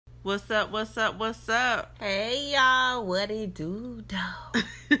What's up? What's up? What's up? Hey y'all, what it do though?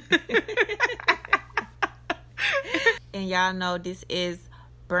 And y'all know this is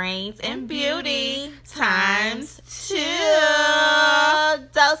Brains and Beauty times 2.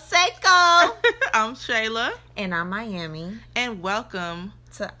 Dos Seco. I'm Shayla. And I'm Miami. And welcome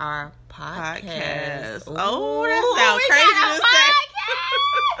to our podcast. Oh, that sounds crazy to say.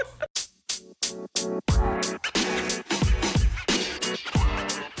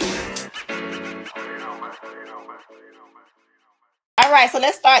 All right, so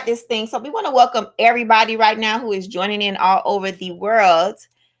let's start this thing. So we want to welcome everybody right now who is joining in all over the world.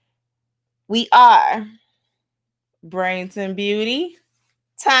 We are Brains and Beauty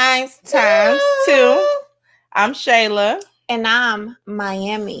times 2. I'm Shayla. And I'm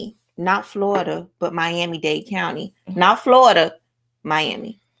Miami. Not Florida, but Miami-Dade County. Not Florida,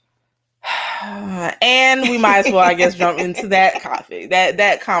 Miami. And we might as well, I guess, jump into that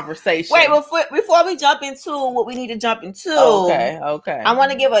conversation. Wait, before we jump into what we need to jump into, okay. I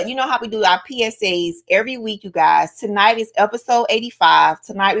want to give you know how we do our PSAs every week, you guys. Tonight is episode 85.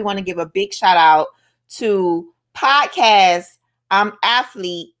 Tonight we want to give a big shout out to podcast I'm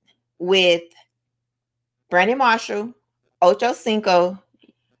Athlete with Brandon Marshall, Ocho Cinco,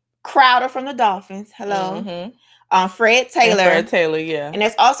 Crowder from the Dolphins. Hello. Mm-hmm. Fred Taylor, yeah. And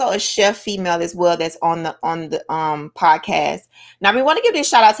there's also a chef female as well that's on the podcast. Now we want to give this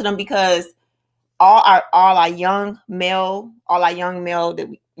shout out to them because all our young males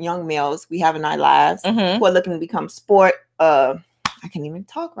we have in our lives who are looking to become sport. I can't even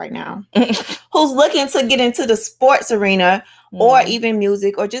talk right now. Who's looking to get into the sports arena or even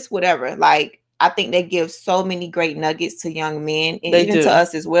music or just whatever. Like I think they give so many great nuggets to young men and even to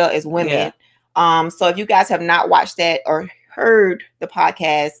us as well as women. Yeah. So if you guys have not watched that or heard the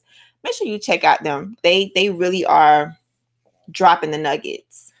podcast, make sure you check out them. They really are dropping the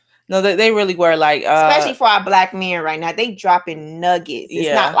nuggets. No, they really were like, especially for our black men right now, they dropping nuggets.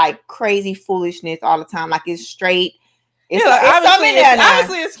 It's not like crazy foolishness all the time. Like it's straight. It's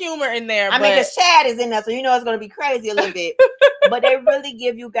obviously it's humor in there. I mean, because Chad is in there, so you know it's going to be crazy a little bit. But they really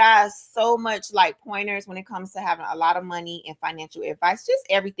give you guys so much like pointers when it comes to having a lot of money and financial advice, just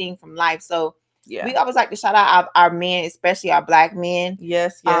everything from life. So we always like to shout out our men, especially our black men.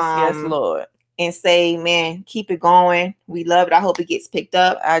 Yes, Lord. And say, man, keep it going. We love it. I hope it gets picked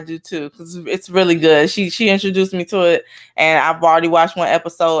up. I do too, because it's really good. She introduced me to it, and I've already watched one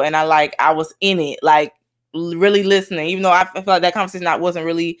episode, and I was in it, like really listening. Even though I felt like that conversation wasn't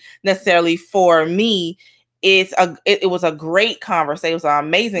really necessarily for me. It was a great conversation. It was an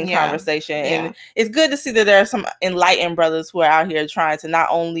amazing conversation. And it's good to see that there are some enlightened brothers who are out here trying to not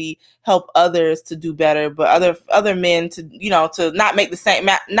only help others to do better, but other men to, to not make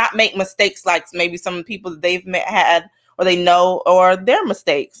mistakes like maybe some people that they've had or they know, or their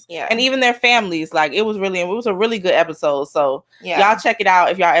mistakes. Yeah. And even their families. Like it was a really good episode. So y'all check it out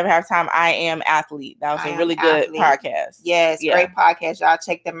if y'all ever have time. I Am Athlete. That was a really good podcast. Yes, great podcast. Y'all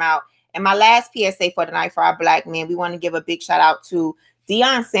check them out. And my last PSA for tonight for our black men, we want to give a big shout out to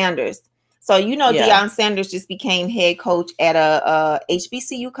Deion Sanders. So Deion Sanders just became head coach at a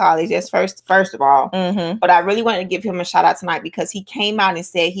HBCU college. That's first of all. Mm-hmm. But I really wanted to give him a shout out tonight because he came out and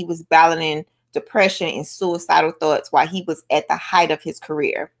said he was battling depression and suicidal thoughts while he was at the height of his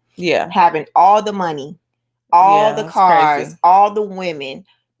career. Yeah, having all the money, all the cars, all the women,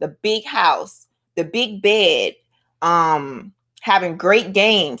 the big house, the big bed, having great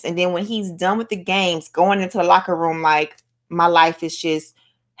games. And then when he's done with the games, going into the locker room like, my life is just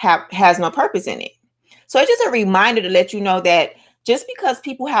has no purpose in it. So it's just a reminder to let you know that just because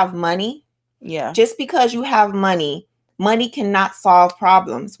people have money, just because you have money cannot solve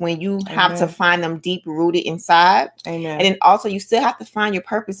problems when you have to find them deep rooted inside. Amen. And then also you still have to find your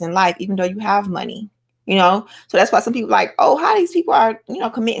purpose in life, even though you have money, So that's why some people are like, oh, how these people are,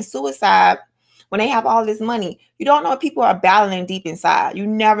 committing suicide when they have all this money. You don't know what people are battling deep inside. You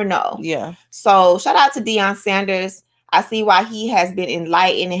never know. Yeah. So shout out to Deion Sanders. I see why he has been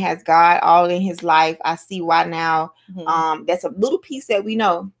enlightened and has God all in his life. I see why now. Mm-hmm. That's a little piece that we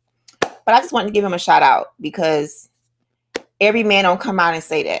know. But I just wanted to give him a shout out because every man don't come out and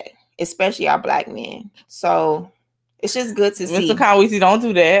say that, especially our black men. So it's just good to see. Mr. Conweezy, don't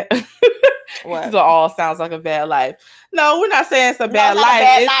do that. What? This all sounds like a bad life. No, we're not saying it's a bad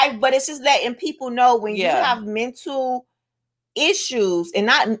life. But it's just letting people know when you have mental issues, and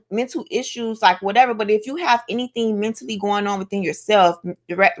not mental issues like whatever, but if you have anything mentally going on within yourself,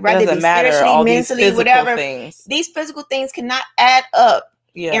 rather than spiritually, mentally, whatever, these physical things cannot add up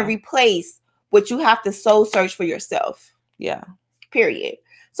and replace what you have to soul search for yourself. Yeah. Period.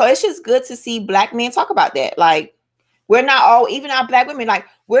 So it's just good to see black men talk about that. Like, We're not all, even our Black women, like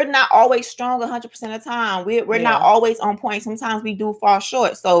we're not always strong 100% of the time. We're not always on point. Sometimes we do fall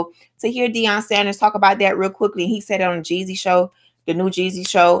short. So to hear Deion Sanders talk about that real quickly, he said it on the Jeezy show, the new Jeezy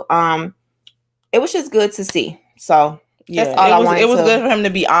show. It was just good to see. So that's all I wanted. It was good for him to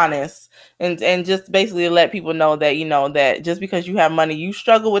be honest and just basically let people know that, you know, that just because you have money, you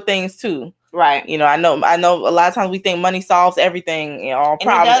struggle with things too. Right. You know, I know a lot of times we think money solves everything, you know, all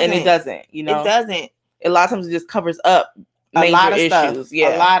problems, and it doesn't, you know. It doesn't. A lot of times it just covers up major a lot of issues. Stuff.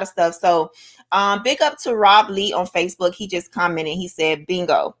 Yeah. A lot of stuff. So big up to Rob Lee on Facebook. He just commented. He said,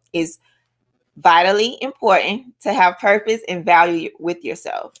 bingo, is vitally important to have purpose and value with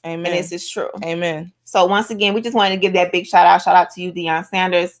yourself. Amen. And this is true. Amen. So once again, we just wanted to give that big shout out. Shout out to you, Deion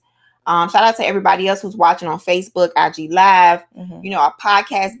Sanders. Shout out to everybody else who's watching on Facebook, IG Live. Mm-hmm. You know, our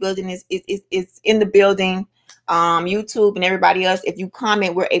podcast building is in the building. YouTube and everybody else. If you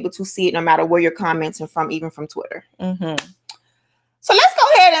comment, we're able to see it no matter where you're commenting from, even from Twitter. Mm-hmm. So let's go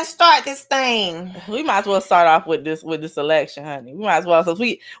ahead and start this thing. We might as well start off with this election, honey. We might as well. So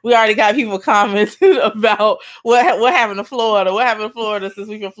we already got people commenting about what happened to Florida. What happened to Florida since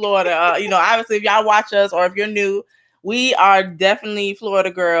we're from Florida? You know, obviously, if y'all watch us or if you're new, we are definitely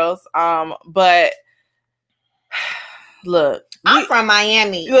Florida girls. But look, I'm from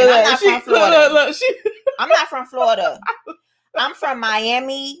Miami. And I'm not from Florida. I'm not from Florida. I'm from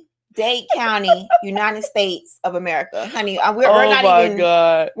Miami, Dade County, United States of America, honey. We're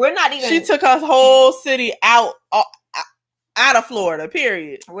not even. She took her whole city out of Florida.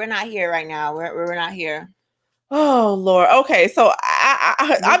 Period. We're not here right now. We're not here. Oh Lord. Okay, so I'm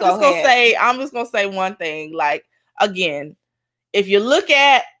just gonna say one thing. Like, again, if you look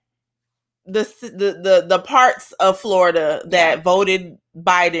at the parts of Florida that voted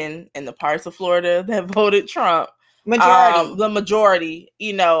Biden and the parts of Florida that voted Trump, the majority,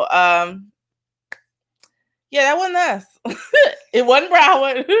 you know, that wasn't us. It wasn't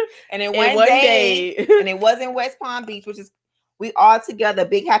Broward, and it wasn't Dade, and it wasn't West Palm Beach, which is we all together,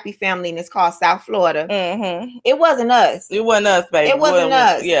 big happy family, and it's called South Florida. Mm-hmm. It wasn't us. It wasn't us, baby. It wasn't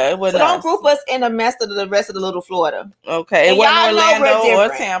us. Yeah, it wasn't us. So don't group us in the mess of the rest of the little Florida. Okay, and it wasn't Orlando or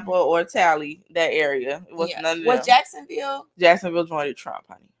Tampa or Tally, that area. It wasn't none of them. Was Jacksonville? Jacksonville joined Trump,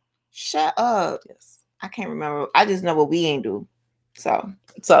 honey. Shut up. Yes. I can't remember. I just know what we ain't do. So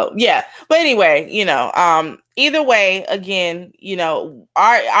yeah. But anyway, you know, either way, again, you know,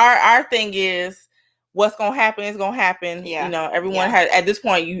 our thing is what's gonna happen is gonna happen. Yeah. You know, everyone has at this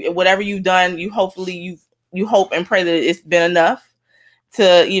point, whatever you've done, you hopefully you hope and pray that it's been enough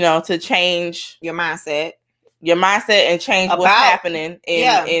to, you know, to change your mindset and change what's happening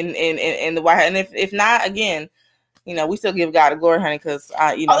in the White House. And if not, again, you know, we still give God the glory, honey, because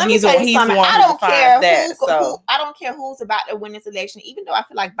you know he's the one who defines that. So I don't care who's about to win this election, even though I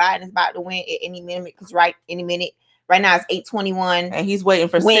feel like Biden is about to win at any minute. Because any minute. Right now it's 8:21, and he's waiting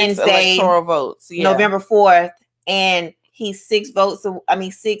for Wednesday, 6 electoral votes. Yeah. November 4th, and he's 6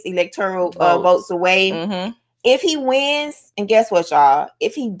 electoral votes away. Mm-hmm. If he wins, and guess what, y'all?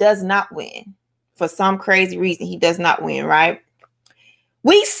 If he does not win, for some crazy reason, he does not win, right?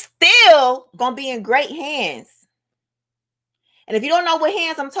 We still gonna be in great hands. And if you don't know what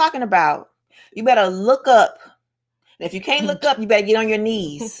hands I'm talking about, you better look up. And if you can't look up, you better get on your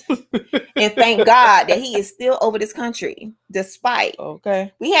knees and thank God that he is still over this country, despite.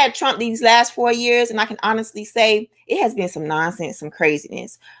 Okay. We had Trump these last 4 years, and I can honestly say it has been some nonsense, some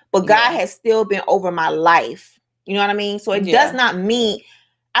craziness. But God has still been over my life. You know what I mean? So it does not mean,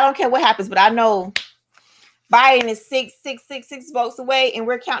 I don't care what happens, but I know Biden is 6 votes away, and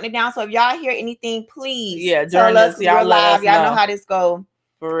we're counting it down. So if y'all hear anything, please tell us. Y'all live. Y'all know how this goes.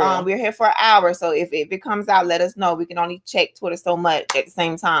 We're here for an hour, so if it comes out, let us know. We can only check Twitter so much at the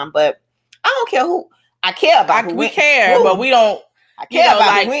same time, but I don't care who. I care about who. We care, but we don't. I care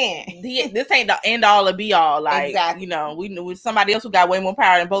about who win. This ain't the end all or be all. Like, exactly. You know, we knew somebody else who got way more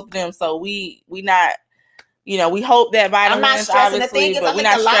power than both of them. So we not. You know, we hope that Biden wins, obviously, but we're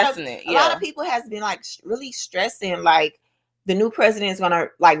not stressing it. A lot of people has been like really stressing like the new president is gonna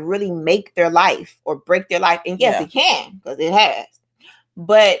like really make their life or break their life, and yes, it can because it has.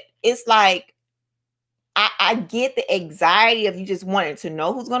 But it's like, I get the anxiety of you just wanting to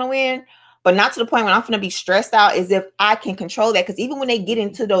know who's going to win, but not to the point when I'm going to be stressed out as if I can control that. Because even when they get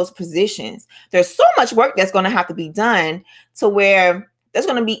into those positions, there's so much work that's going to have to be done to where there's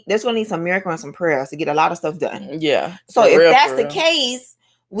going to need some miracle and some prayers to get a lot of stuff done. Yeah. So if that's the case,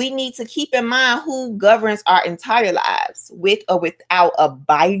 we need to keep in mind who governs our entire lives, with or without a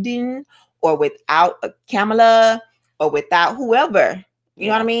Biden or without a Kamala or without whoever. You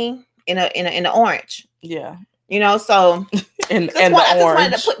know what I mean? In a orange. Yeah. You know, so and I just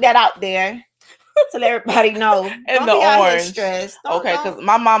wanted to put that out there. to let everybody know. And don't the be out here orange. stressed. Okay, because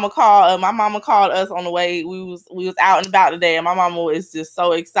my mama called us on the way. We was out and about today, and my mama is just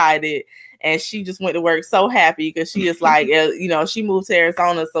so excited. And she just went to work so happy because she is like, she moved to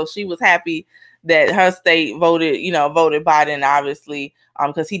Arizona, so she was happy that her state voted Biden, obviously,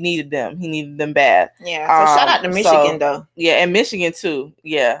 because he needed them bad. Yeah. So shout out to Michigan though. Yeah, and Michigan too.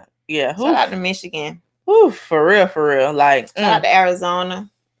 Yeah. Shout out to Michigan. Ooh, for real. Like shout out to Arizona.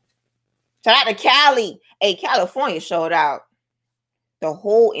 Shout out to Cali. Hey, California showed out. The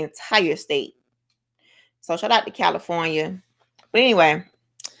whole entire state. So shout out to California. But anyway.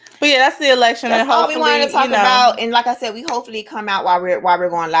 But yeah, that's the election. That's all we wanted to talk about. And like I said, we hopefully come out while we're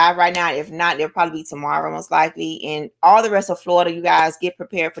going live right now. If not, they'll probably be tomorrow, most likely. And all the rest of Florida, you guys get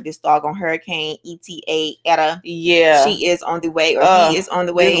prepared for this doggone hurricane Eta. Yeah, she is on the way, or he is on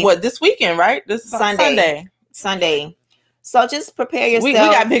the way. This weekend, right? This Sunday. So just prepare yourself. We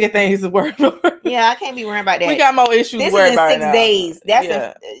got bigger things to worry about. Yeah, I can't be worrying about that. We got more issues. This is in 6 days.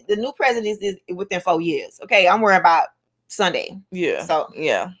 That's the new president is within 4 years. Okay, I'm worried about Sunday. Yeah. So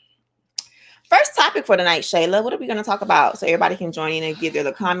yeah. First topic for tonight, Shayla. What are we going to talk about? So everybody can join in and give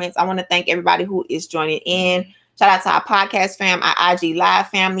their comments. I want to thank everybody who is joining in. Shout out to our podcast fam, our IG live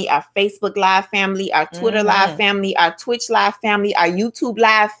family, our Facebook live family, our Twitter live family, our Twitch live family, our YouTube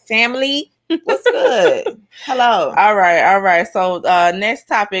live family. What's good? Hello. All right. So next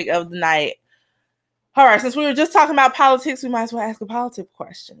topic of the night. All right, since we were just talking about politics, we might as well ask a politics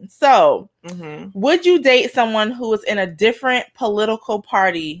question. So, would you date someone who is in a different political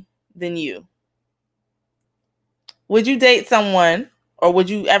party than you? Would you date someone, or would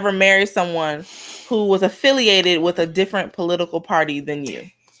you ever marry someone who was affiliated with a different political party than you?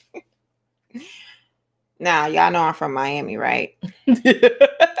 Now, y'all know I'm from Miami, right? Let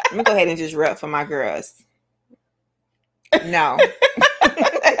me go ahead and just rep for my girls. No.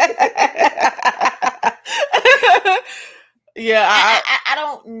 Yeah, I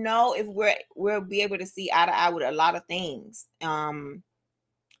don't know if we'll be able to see eye to eye with a lot of things.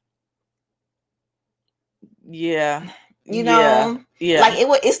 Yeah. You know, yeah. Like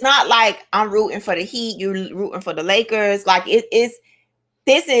it's not like I'm rooting for the Heat, you're rooting for the Lakers. Like this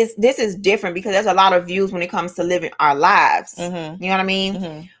is different because there's a lot of views when it comes to living our lives. You know what I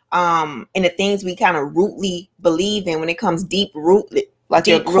mean? And the things we kind of rootly believe in when it comes deep rooted, like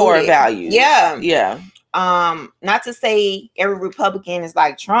your core values. Yeah. Not to say every Republican is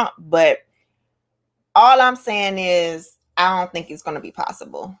like Trump, but all I'm saying is I don't think it's going to be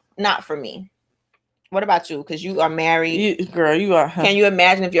possible. Not for me. What about you? Because you are married. You are. Can you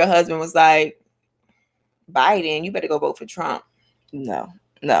imagine if your husband was like, Biden, you better go vote for Trump? No.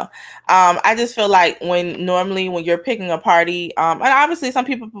 I just feel like when you're picking a party, and obviously some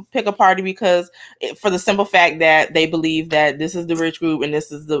people pick a party because for the simple fact that they believe that this is the rich group and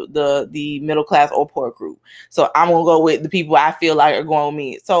this is the middle class or poor group. So I'm gonna go with the people I feel like are going with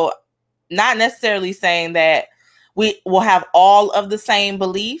me. So not necessarily saying that we will have all of the same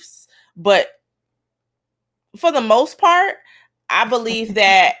beliefs, but for the most part, I believe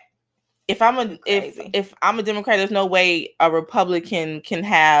that if I'm a Democrat, there's no way a Republican can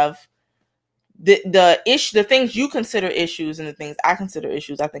have the things you consider issues and the things I consider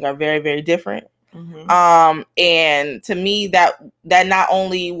issues. I think are very, very different. And to me, that not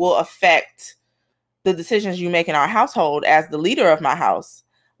only will affect the decisions you make in our household as the leader of my house,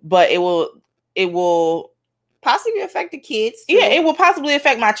 but it will possibly affect the kids too. Yeah, it will possibly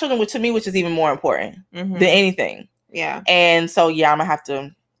affect my children, which is even more important than anything. Yeah. And so, I'm gonna have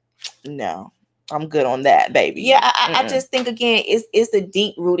to. No, I'm good on that, baby. Yeah, I just think again, it's the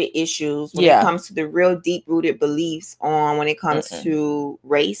deep rooted issues when it comes to the real deep rooted beliefs on when it comes to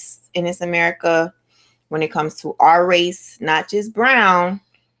race in this America, when it comes to our race, not just brown,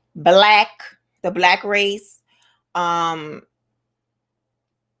 black, the black race. And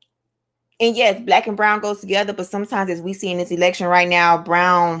yes, black and brown goes together, but sometimes as we see in this election right now,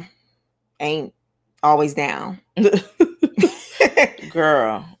 brown ain't always down.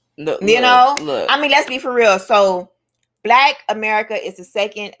 Girl. Look, I mean, let's be for real. So Black America is the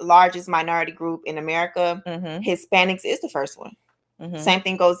second largest minority group in America. Hispanics is the first one. Same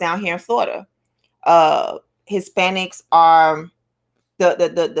thing goes down here in Florida. Hispanics are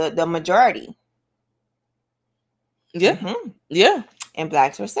the majority. Yeah. Yeah. And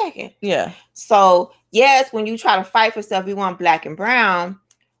blacks are second. Yeah. So yes, when you try to fight for stuff, we want black and brown,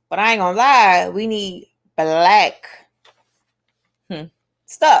 but I ain't gonna lie, we need black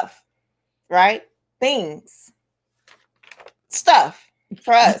stuff, right? Stuff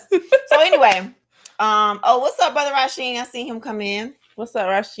for us. So anyway, what's up, brother Rasheen? I see him come in. What's up,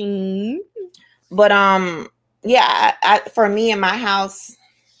 Rasheen? But yeah, I for me in my house,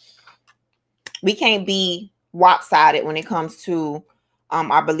 we can't be lopsided when it comes to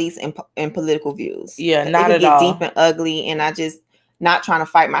our beliefs and political views. Yeah, not at all. It can get deep and ugly, and I just not trying to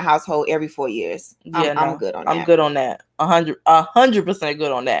fight my household every 4 years. Yeah, I'm good on that. I'm good on that. 100%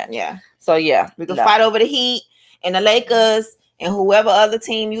 good on that. Yeah. So yeah, we can fight over the Heat and the Lakers and whoever other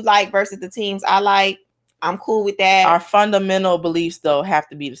team you like versus the teams I like. I'm cool with that. Our fundamental beliefs though have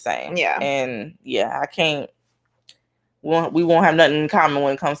to be the same. Yeah. And yeah, I can't. We won't have nothing in common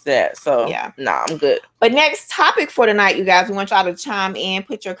when it comes to that. So yeah, I'm good. But next topic for tonight, you guys, we want y'all to chime in,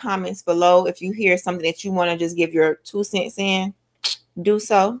 put your comments below. If you hear something that you want to just give your 2 cents in, do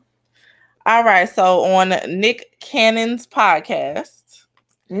so. All right. So on Nick Cannon's podcast,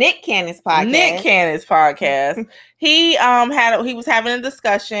 he was having a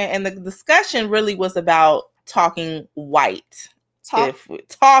discussion, and the discussion really was about talking white.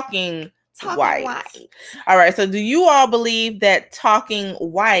 Talking white. All right. So do you all believe that talking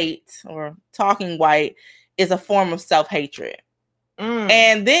white is a form of self-hatred?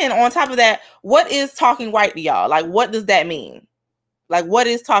 And then on top of that, what is talking white to y'all? Like, what does that mean? Like, what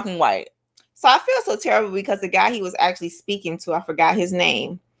is talking white? So I feel so terrible because the guy he was actually speaking to, I forgot his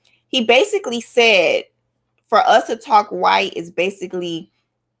name. He basically said for us to talk white is basically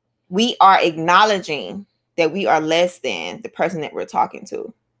we are acknowledging that we are less than the person that we're talking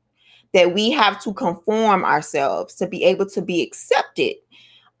to. That we have to conform ourselves to be able to be accepted,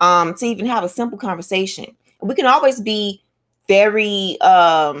 to even have a simple conversation. We can always be very,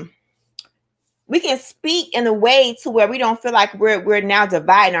 we can speak in a way to where we don't feel like we're now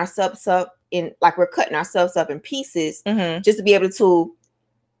dividing ourselves up in, like we're cutting ourselves up in pieces, just to be able to,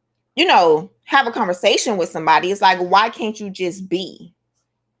 have a conversation with somebody. It's like, why can't you just be?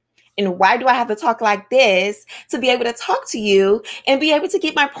 And why do I have to talk like this to be able to talk to you and be able to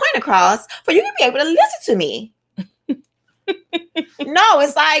get my point across for you to be able to listen to me? No,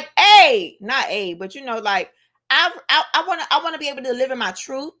 it's like, not but like I want to be able to live in my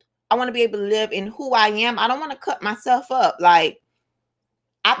truth. I want to be able to live in who I am. I don't want to cut myself up. Like,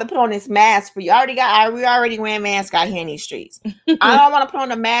 I have to put on this mask for you. We already wearing masks out here in these streets. I don't want to put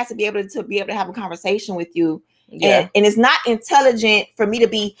on a mask to be able to have a conversation with you. Yeah. And it's not intelligent for me to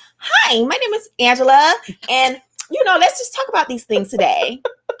be, hi, my name is Angela. And, let's just talk about these things today.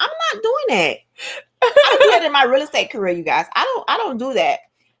 I'm not doing that. I don't do that in my real estate career, you guys. I don't do that.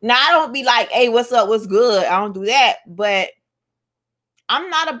 Now, I don't be like, hey, what's up? What's good? I don't do that. But I'm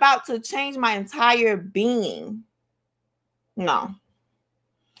not about to change my entire being. No.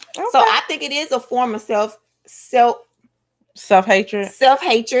 Okay. So I think it is a form of self-hatred.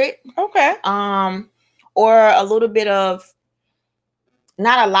 Self-hatred. Okay. Or a little bit of,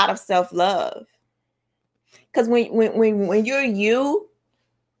 not a lot of self-love. Because when you're you,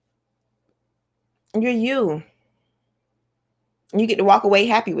 you get to walk away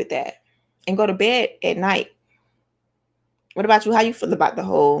happy with that and go to bed at night. What about you? How you feel about the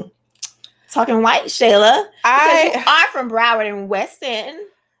whole talking white, Shayla? Because you are from Broward and Weston.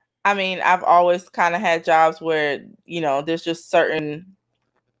 I mean, I've always kind of had jobs where, there's just certain...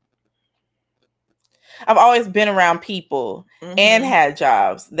 I've always been around people and had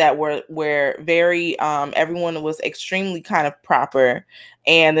jobs that were very, everyone was extremely kind of proper.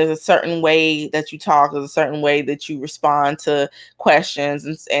 And there's a certain way that you talk, there's a certain way that you respond to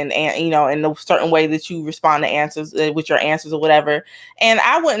questions and a certain way that you respond to answers with your answers or whatever. And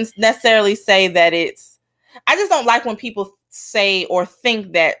I wouldn't necessarily say that I just don't like when people say or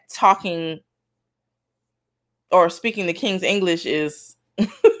think that talking or speaking the King's English is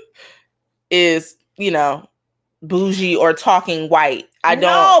bougie or talking white. I don't.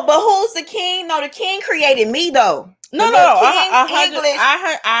 No, but who's the king? No, the king created me though. No.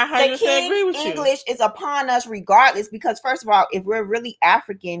 I 100% agree with you. English is upon us regardless, because first of all, if we're really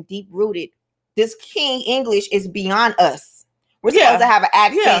African, deep rooted, this King English is beyond us. We're supposed to have an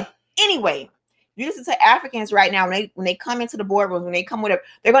accent anyway. You listen to Africans right now when they come into the boardroom, when they come whatever,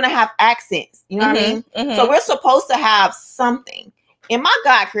 they're gonna have accents. You know what I mean? So we're supposed to have something. And my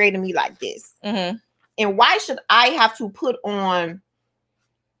God created me like this. And why should I have to put on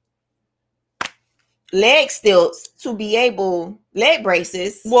leg stilts to be able, leg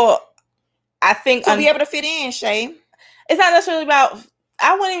braces? Well, I think to be able to fit in, Shay. It's not necessarily about,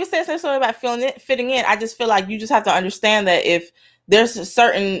 I wouldn't even say it's necessarily about fitting in. I just feel like you just have to understand that if there's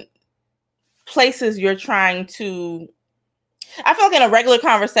certain places you're trying to, I feel like in a regular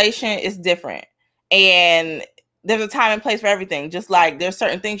conversation it's different. And there's a time and place for everything. Just like there's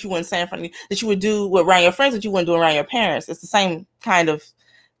certain things you wouldn't say in front of you that you would do around your friends that you wouldn't do around your parents. It's the same kind of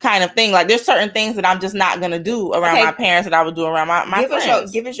thing. Like there's certain things that I'm just not gonna do around my parents that I would do around my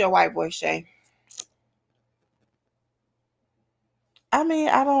friends. Give us your white voice, Shay. I mean,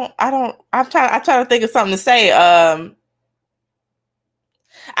 I'm trying to think of something to say.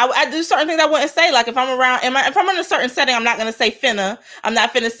 I do certain things I wouldn't say. Like if I'm around, if I'm in a certain setting, I'm not gonna say finna. I'm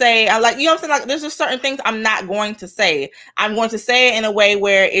not finna say. I like, you know what I'm saying. Like there's just certain things I'm not going to say. I'm going to say it in a way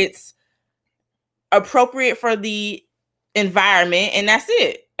where it's appropriate for the environment, and that's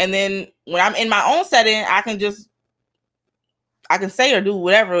it. And then when I'm in my own setting, I can say or do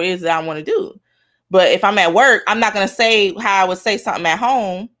whatever it is that I want to do. But if I'm at work, I'm not gonna say how I would say something at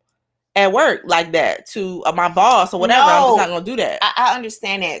home at work like that to my boss or whatever. No, I'm just not gonna do that. I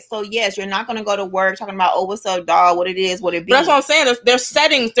understand that. So yes, you're not gonna go to work talking about, oh, what's up, dog, what it is, what it be. But that's what I'm saying. There's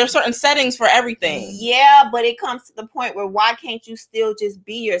settings. There's certain settings for everything. Yeah, but it comes to the point where why can't you still just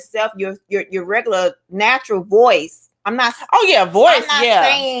be yourself, your regular natural voice? I'm not. Oh yeah, voice.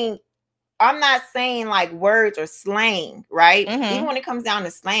 I'm not saying like words or slang, right? Mm-hmm. Even when it comes down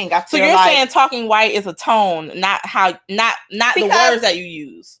to slang, I feel so you're saying talking white is a tone, not the words that you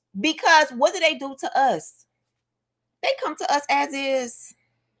use. Because what do they do to us? They come to us as is.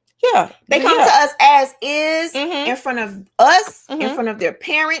 Yeah. They come to us as is, mm-hmm. in front of us, mm-hmm. in front of their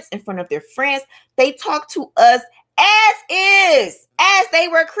parents, in front of their friends. They talk to us as is, as they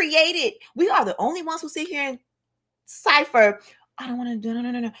were created. We are the only ones who sit here and cipher. I don't want to do, no.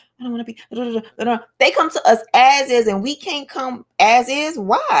 I don't want to be. They come to us as is, and we can't come as is.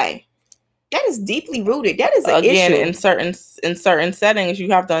 Why? That is deeply rooted. That is an issue. In certain settings,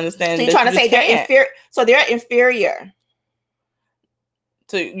 you have to understand. So you're trying to say they're inferior. So they're inferior.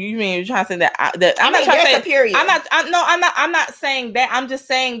 So you mean you're trying to say that? I'm not trying to say superior. I'm not saying that. I'm just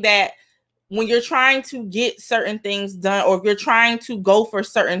saying that when you're trying to get certain things done, or if you're trying to go for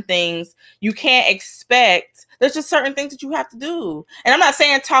certain things, you can't expect. There's just certain things that you have to do. And I'm not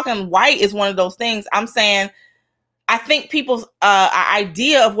saying talking white is one of those things. I'm saying I think people's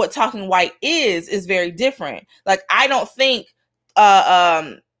idea of what talking white is very different. Like I don't think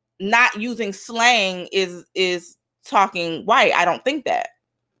not using slang is talking white. I don't think that.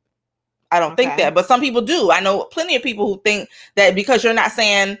 Think that. But some people do. I know plenty of people who think that because you're not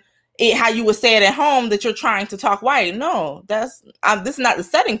saying it how you would say it at home that you're trying to talk white. No, this is not the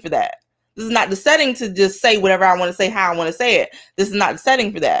setting for that. This is not the setting to just say whatever I want to say, how I want to say it. This is not the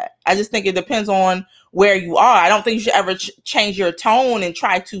setting for that. I just think it depends on where you are. I don't think you should ever change your tone and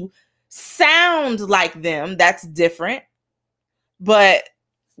try to sound like them. That's different. But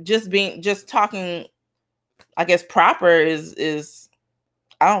just talking, I guess, proper is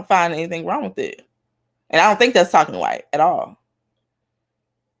I don't find anything wrong with it. And I don't think that's talking white at all.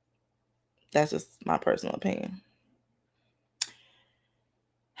 That's just my personal opinion.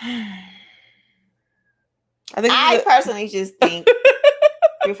 I personally just think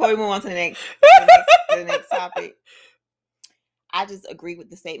before we move on to the next topic, I just agree with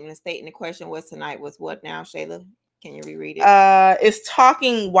the statement. The statement, the question was tonight was what now, Shayla? Can you reread it? Is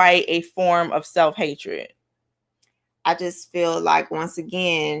talking white a form of self-hatred? I just feel like once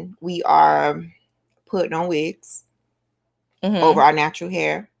again we are putting on wigs over our natural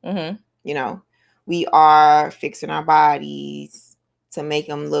hair. Mm-hmm. You know, we are fixing our bodies to make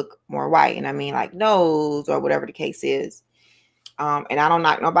them look more white. And I mean like nose or whatever the case is. And I don't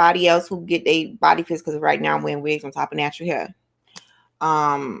knock nobody else who get their body fixed because right now I'm wearing wigs on top of natural hair.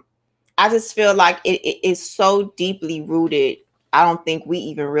 I just feel like it is so deeply rooted. I don't think we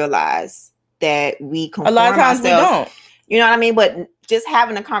even realize that we conform a lot of times ourselves. We don't. You know what I mean? But just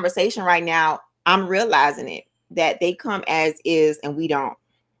having a conversation right now, I'm realizing it, that they come as is and we don't.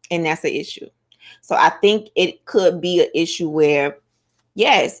 And that's an issue. So I think it could be an issue where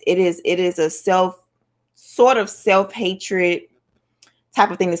yes, it is a sort of self-hatred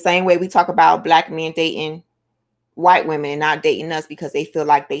type of thing. The same way we talk about black men dating white women and not dating us because they feel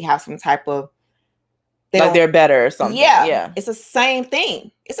like they have some type of they're better or something. Yeah. It's the same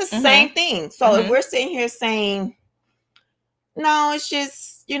thing. It's the same thing. So if we're sitting here saying, no, it's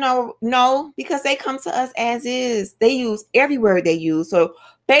just, no, because they come to us as is. They use every word they use. So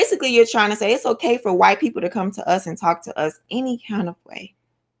basically, you're trying to say it's okay for white people to come to us and talk to us any kind of way.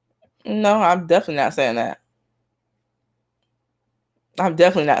 No, I'm definitely not saying that. I'm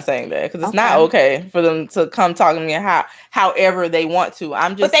definitely not saying that because it's not okay for them to come talk to me however they want to.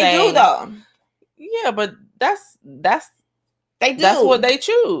 I'm just saying. But they do though. Yeah, but that's they do. That's what they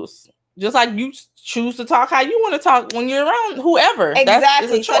choose. Just like you choose to talk how you want to talk when you're around whoever.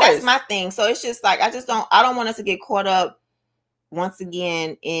 Exactly. So that's my thing. So it's just like I don't want us to get caught up once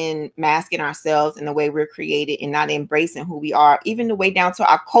again in masking ourselves in the way we're created and not embracing who we are, even the way down to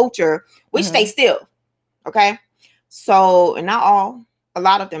our culture, which they still. Okay. So, and not all, a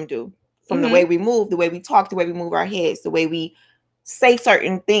lot of them do. From the way we move, the way we talk, the way we move our heads, the way we say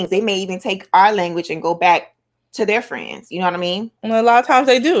certain things. They may even take our language and go back to their friends. You know what I mean? And a lot of times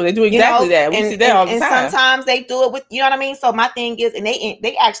they do. They do exactly that. We see that all the time. And sometimes they do it with, you know what I mean? So my thing is, and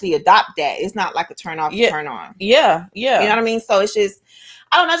they actually adopt that. It's not like a turn off, turn on. Yeah. Yeah. You know what I mean? So it's just,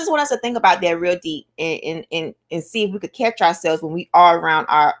 I don't know. I just want us to think about that real deep and see if we could catch ourselves when we are around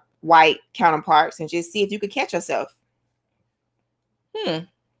our white counterparts, and just see if you could catch yourself.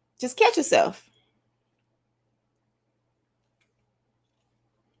 Just catch yourself.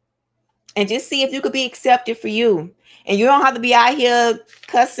 And just see if you could be accepted for you. And you don't have to be out here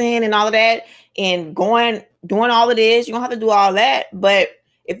cussing and all of that and doing all of this. You don't have to do all that. But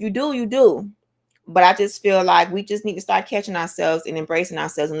if you do, you do. But I just feel like we just need to start catching ourselves and embracing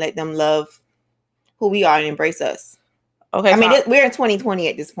ourselves and let them love who we are and embrace us. Okay. I mean, we're in 2020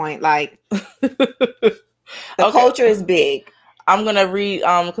 at this point. Like, the culture is big. I'm going to read,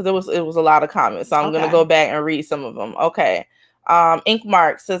 because it was a lot of comments. So I'm going to go back and read some of them. Okay. Ink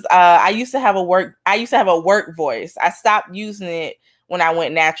Mark says, I used to have a work voice. I stopped using it when I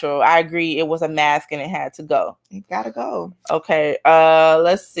went natural. I agree. It was a mask and it had to go. It gotta go. Okay.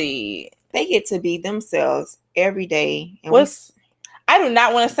 Let's see. They get to be themselves every day. And I do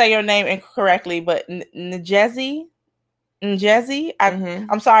not want to say your name incorrectly, but Njezi.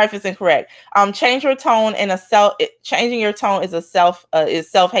 I'm sorry if it's incorrect. Change your tone changing your tone is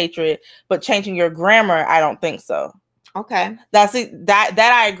self-hatred, but changing your grammar, I don't think so. Okay. That's it. That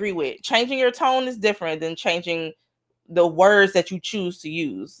I agree with. Changing your tone is different than changing the words that you choose to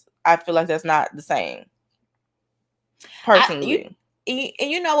use. I feel like that's not the same. Personally. And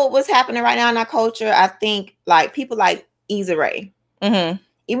you know what's happening right now in our culture? I think like people like Issa Rae.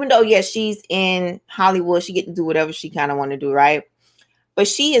 Even though, yes, she's in Hollywood, she get to do whatever she kind of want to do, right? But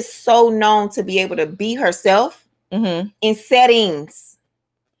she is so known to be able to be herself in settings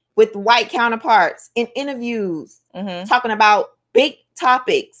with white counterparts, in interviews, talking about big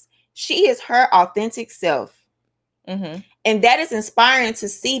topics. She is her authentic self. And that is inspiring to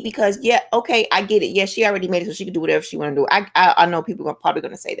see because, yeah, okay, I get it. Yeah, she already made it so she can do whatever she want to do. I know people are probably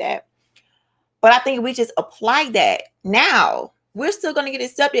going to say that. But I think if we just apply that now, we're still going to get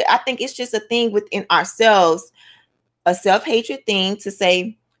accepted. I think it's just a thing within ourselves, a self-hatred thing to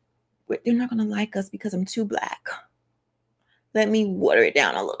say, they're not going to like us because I'm too black. Let me water it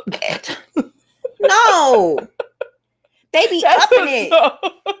down a little bit. No. They be upping it.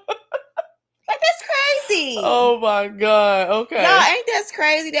 Like, that's crazy. Oh my God. Okay. No, ain't that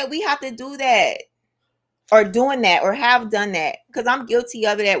crazy that we have to do that or doing that or have done that? Because I'm guilty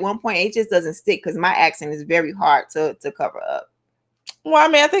of it at one point. It just doesn't stick because my accent is very hard to cover up. Well, I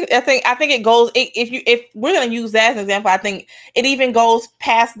mean, I think it goes. If we're gonna use that as an example, I think it even goes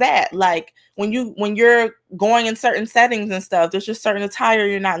past that. Like when you're going in certain settings and stuff, there's just certain attire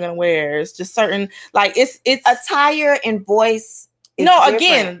you're not gonna wear. It's just certain like it's attire and voice. No,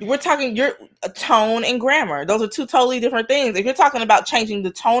 again, we're talking your tone and grammar. Those are two totally different things. If you're talking about changing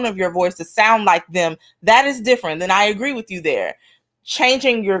the tone of your voice to sound like them, that is different. Then I agree with you there.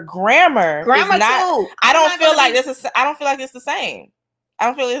 Changing your grammar is not. Too. I don't feel like it's the same. I don't feel like it's the same.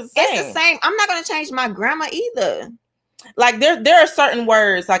 It's the same. I'm not going to change my grammar either. Like there are certain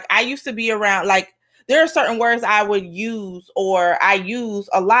words, like I used to be around, like there are certain words I would use or I use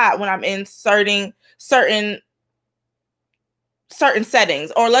a lot when I'm inserting certain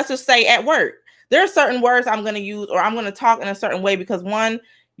settings, or let's just say at work. There are certain words I'm going to use or I'm going to talk in a certain way because one,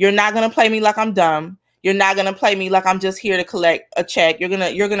 you're not going to play me like I'm dumb. You're not going to play me like I'm just here to collect a check. You're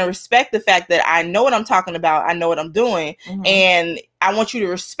going to respect the fact that I know what I'm talking about. I know what I'm doing. And I want you to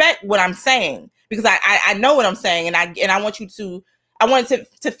respect what I'm saying because I know what I'm saying. And I want it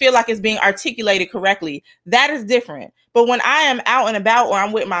to feel like it's being articulated correctly. That is different. But when I am out and about or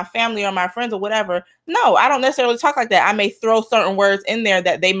I'm with my family or my friends or whatever, no, I don't necessarily talk like that. I may throw certain words in there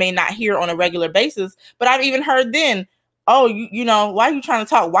that they may not hear on a regular basis. But I've even heard then, oh, you know, why are you trying to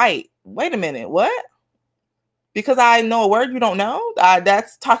talk white? Wait a minute. What? Because I know a word you don't know?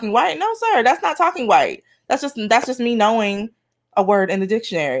 That's talking white? No, sir. That's not talking white. That's just me knowing a word in the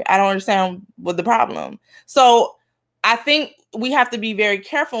dictionary. I don't understand what the problem. So I think we have to be very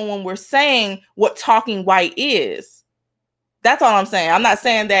careful when we're saying what talking white is. That's all I'm saying. I'm not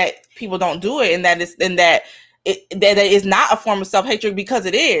saying that people don't do it and that it is not a form of self-hatred because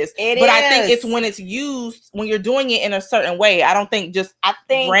it is. I think it's when it's used, when you're doing it in a certain way. I don't think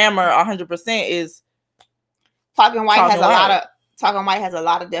grammar 100% is. Talking white has a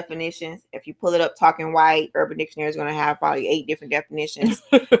lot of definitions. If you pull it up, Talking White, Urban Dictionary is going to have probably 8 different definitions.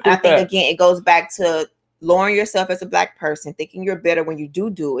 And I think again, it goes back to lowering yourself as a black person, thinking you're better when you do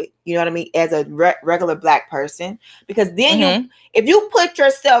it. You know what I mean? As a regular black person, because then if you put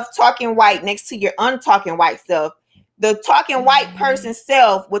yourself talking white next to your untalking white self, the talking white person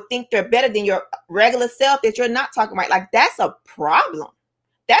self would think they're better than your regular self that you're not talking white. Like, that's a problem.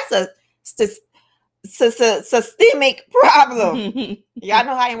 That's a systemic problem. Y'all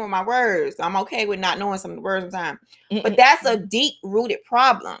know how I am with my words. I'm okay with not knowing some words sometimes. But that's a deep-rooted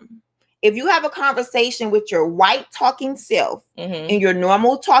problem. If you have a conversation with your white talking self and your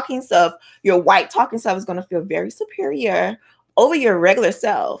normal talking self, your white talking self is going to feel very superior over your regular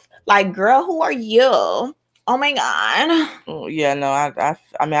self. Like, girl, who are you? Oh my God. Oh, yeah, no, I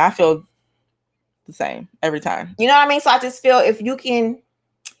mean, I feel the same every time. You know what I mean? So I just feel if you can,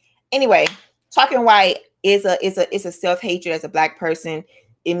 anyway, talking white is a self-hatred as a Black person.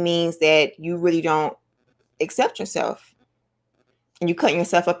 It means that you really don't accept yourself and you cut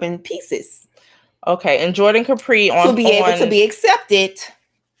yourself up in pieces. Okay, and Jordan Capri to be able to be accepted.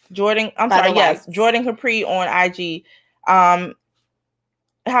 Jordan Capri on IG.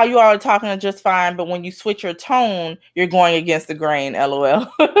 How you all are talking are just fine, but when you switch your tone, you're going against the grain.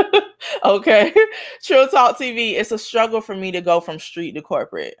 LOL. Okay. Trill Talk TV. It's a struggle for me to go from street to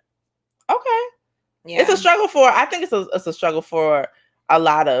corporate. Okay. Yeah. It's a struggle I think it's a struggle for a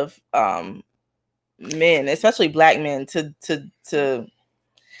lot of men, especially Black men, to because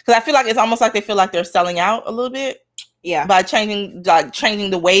I feel like it's almost like they feel like they're selling out a little bit. Yeah. By changing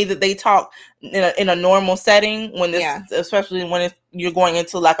the way that they talk in a normal setting, when especially when you're going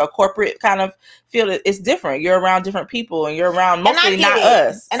into like a corporate kind of field, it's different. You're around different people and you're around mostly not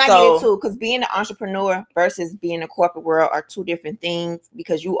us. And I get it too, because being an entrepreneur versus being in a corporate world are two different things,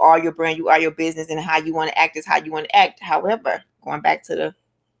 because you are your brand, you are your business, and how you want to act is how you want to act. However, going back to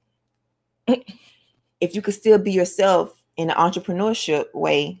if you could still be yourself in an entrepreneurship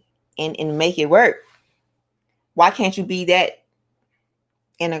way and make it work, why can't you be that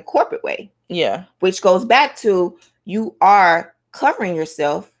in a corporate way? Yeah. Which goes back to, you are covering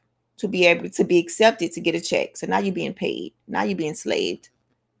yourself to be able to be accepted to get a check. So now you're being paid. Now you're being slaved.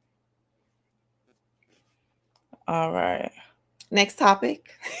 All right. Next topic.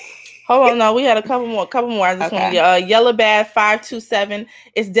 Hold on, no, we had a couple more. I just want to Yellow Bad 527.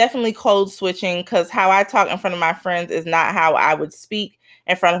 It's definitely code switching, because how I talk in front of my friends is not how I would speak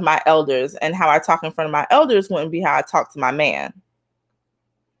in front of my elders, and how I talk in front of my elders wouldn't be how I talk to my man.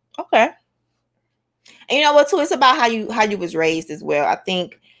 Okay. And you know what, too? It's about how you was raised as well. I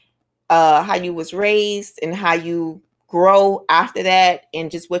think how you was raised and how you grow after that, and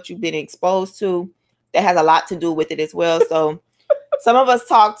just what you've been exposed to, that has a lot to do with it as well. So some of us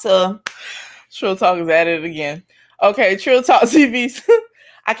talk to Trill Talk is at it again. Okay, Trill Talk TV.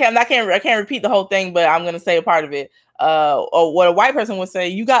 I can't repeat the whole thing, but I'm gonna say a part of it. Or what a white person would say,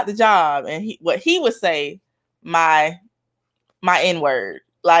 you got the job, and what he would say, my N-word.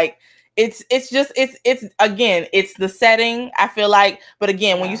 Like, it's again, it's the setting, I feel like. But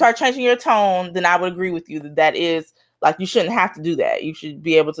again, when you start changing your tone, then I would agree with you that is, like, you shouldn't have to do that. You should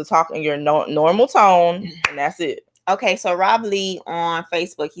be able to talk in your normal tone, and that's it. Okay, so Rob Lee on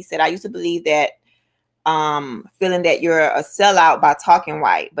Facebook, he said, I used to believe that feeling that you're a sellout by talking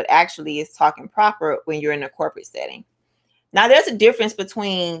white, but actually it's talking proper when you're in a corporate setting. Now, there's a difference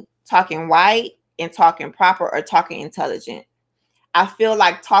between talking white and talking proper or talking intelligent. I feel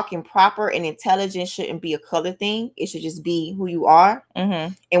like talking proper and intelligent shouldn't be a color thing. It should just be who you are.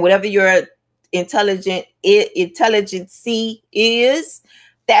 Mm-hmm. And whatever your intelligency is,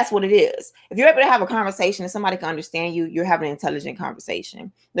 that's what it is. If you're able to have a conversation and somebody can understand you, you're having an intelligent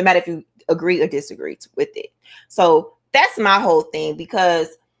conversation, no matter if you agree or disagree with it. So that's my whole thing, because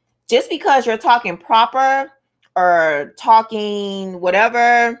just because you're talking proper or talking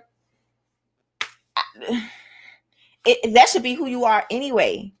whatever, that should be who you are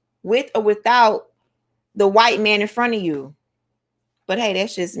anyway, with or without the white man in front of you. But hey,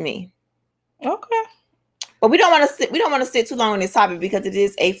 that's just me. Okay. But we don't want to sit too long on this topic, because it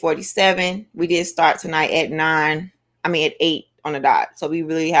is 8:47. We did start tonight at 8 on the dot. So we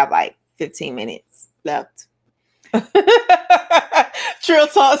really have like 15 minutes left. Trill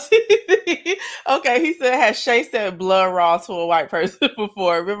Talk TV. Okay, he said, has Shay said blood raw to a white person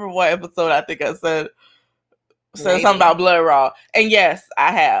before? Remember what episode I think I said something about blood raw? And yes,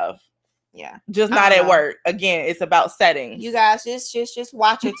 I have. Yeah, just not at work. Again, it's about settings. You guys just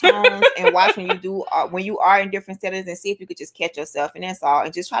watch your tones and watch when you are in different settings, and see if you could just catch yourself, and that's all.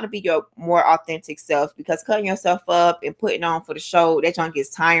 And just try to be your more authentic self, because cutting yourself up and putting on for the show, that junk gets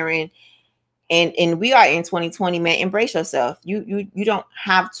tiring. And we are in 2020, man. Embrace yourself. You don't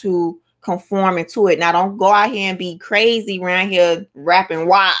have to conform into it. Now, don't go out here and be crazy around here rapping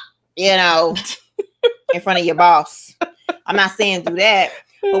WAP, in front of your boss. I'm not saying do that.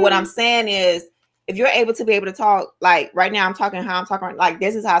 But what I'm saying is, if you're able to talk, like right now, I'm talking how I'm talking, like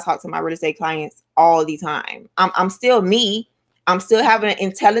this is how I talk to my real estate clients all the time. I'm still me. I'm still having an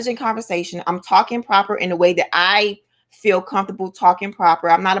intelligent conversation. I'm talking proper in the way that I feel comfortable talking proper.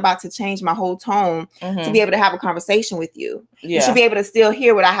 I'm not about to change my whole tone to be able to have a conversation with you. Yeah. You should be able to still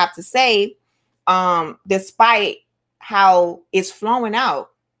hear what I have to say, despite how it's flowing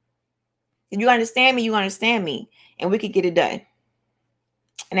out. If you understand me, you understand me, and we could get it done.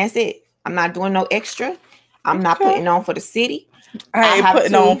 And that's it. I'm not doing no extra. I'm not putting on for the city. I ain't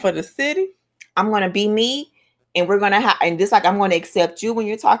putting on for the city. I'm going to be me, and we're going to have, and just like I'm going to accept you when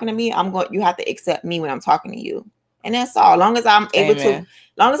you're talking to me, you have to accept me when I'm talking to you. And that's all. As long as I'm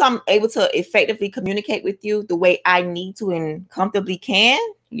able to effectively communicate with you the way I need to and comfortably can.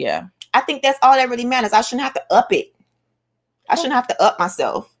 Yeah. I think that's all that really matters. I shouldn't have to up it. I shouldn't have to up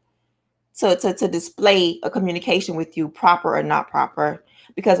myself to display a communication with you, proper or not proper,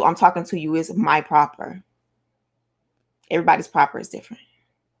 because what I'm talking to you is my proper. Everybody's proper is different.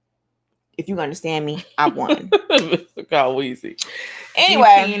 If you understand me, I won. Mr. Conweezy.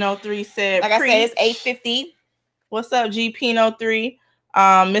 Anyway, G-Pino3 said, like I said, it's 8:50. What's up, G-Pino3?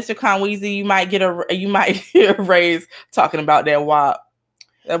 Mr. Conweezy, you might get a raise talking about that WAP.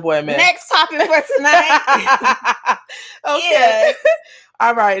 That boy, man. Next topic for tonight. Okay. Yes.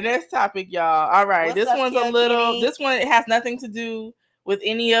 All right, next topic, y'all. All right, this one's a little. This one has nothing to do with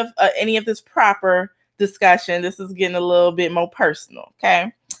any of this proper discussion. This is getting a little bit more personal.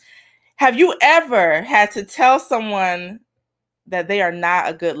 Okay. Have you ever had to tell someone that they are not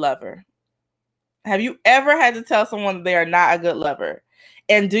a good lover? Have you ever had to tell someone that they are not a good lover?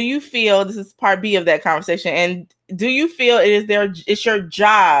 And do you feel, this is part B of that conversation, and do you feel it's your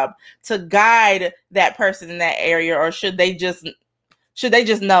job to guide that person in that area, or should they just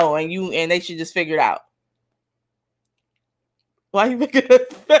know and they should just figure it out? Why are you making a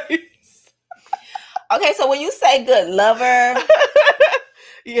face? Okay, so when you say good lover,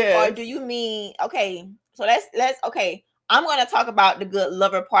 yeah, or do you mean, okay, so let's okay, I'm going to talk about the good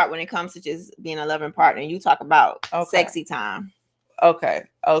lover part when it comes to just being a loving partner, and you talk about sexy time. Okay.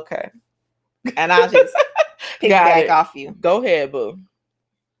 And I'll just pick back off you. Go ahead, boo.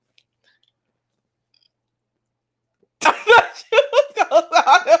 He's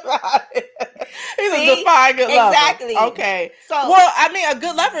a define good lover. Exactly. Okay. So, well, I mean, a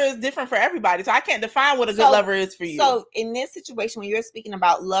good lover is different for everybody, so I can't define what a good lover is for you. So, in this situation, when you're speaking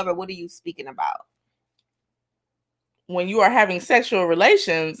about lover, what are you speaking about? When you are having sexual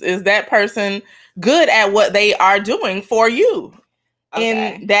relations, is that person good at what they are doing for you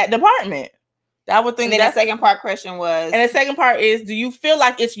in that department? I would think. And then the second part question was, and the second part is, do you feel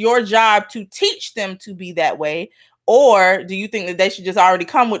like it's your job to teach them to be that way, or do you think that they should just already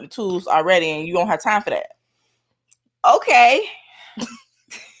come with the tools already, and you don't have time for that? Okay.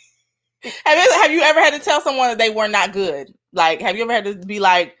 Have you ever had to tell someone that they were not good? Like, have you ever had to be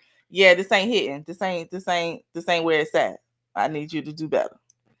like, yeah, this ain't hitting. This ain't where it's at. I need you to do better.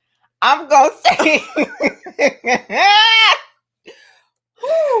 I'm gonna say.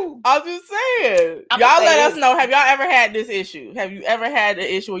 I'm just saying. Y'all let us know. Have y'all ever had this issue? Have you ever had an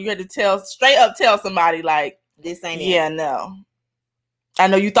issue where you had to straight up tell somebody like, this ain't it? Yeah, no. I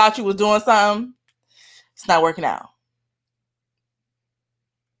know you thought you was doing something. It's not working out.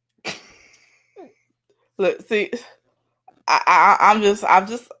 Look, see, I'm just,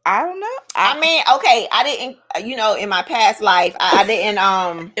 I don't know. I mean, okay, I didn't, in my past life, I didn't,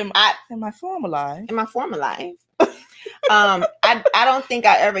 in my former life, I don't think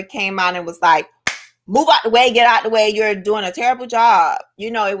I ever came out and was like, move out the way, get out the way, you're doing a terrible job.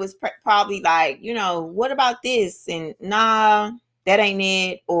 It was probably like, what about this? And nah, that ain't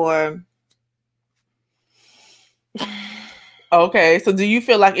it. Or. Okay, so do you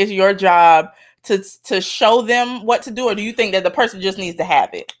feel like it's your job to show them what to do, or do you think that the person just needs to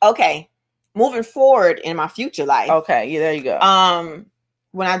have it? Okay, moving forward in my future life. Okay, yeah, there you go.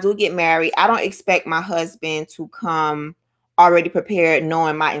 When I do get married, I don't expect my husband to come already prepared,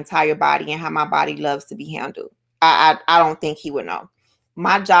 knowing my entire body and how my body loves to be handled. I don't think he would know.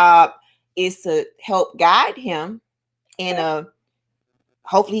 My job is to help guide him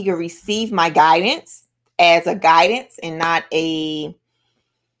hopefully he can receive my guidance as a guidance and not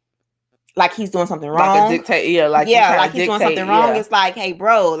like he's doing something wrong. Like a dictate, like he's doing something wrong. It's like, hey,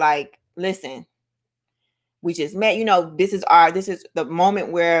 bro, like, listen, we just met. This is the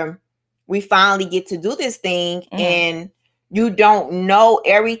moment where we finally get to do this thing, and you don't know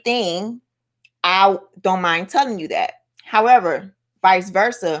everything. I don't mind telling you that. However, vice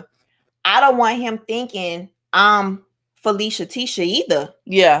versa, I don't want him thinking I'm Felicia Tisha either.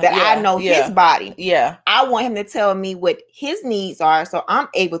 I know his body. Yeah. I want him to tell me what his needs are, so I'm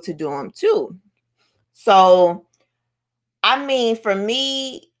able to do them too. So, I mean, for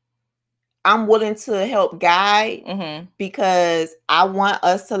me, I'm willing to help guide because I want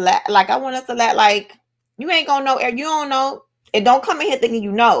us to let like you ain't gonna know. You don't know. It don't come in here thinking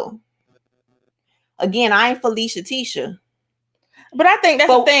you know. Again, I ain't Felicia Tisha. But I think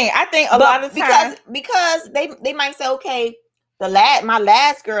that's the thing. I think a lot of times because they might say, okay, my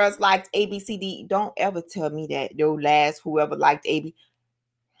last girls liked ABCD. Don't ever tell me that your last whoever liked AB.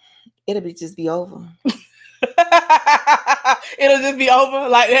 It'll just be over. It'll just be over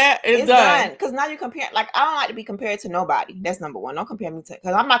like that. It's done. Because now you compare. Like, I don't like to be compared to nobody. That's number one. Don't compare me to,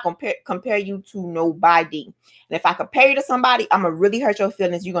 because I'm not compare you to nobody. And if I compare you to somebody, I'm gonna really hurt your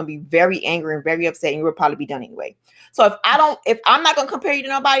feelings. You're gonna be very angry and very upset, and you will probably be done anyway. So if I'm not gonna compare you to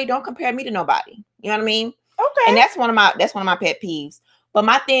nobody, don't compare me to nobody. You know what I mean? Okay. And that's one of my pet peeves. But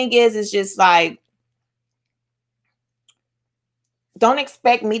my thing is just like, don't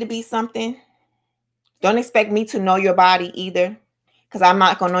expect me to be something. Don't expect me to know your body either, because I'm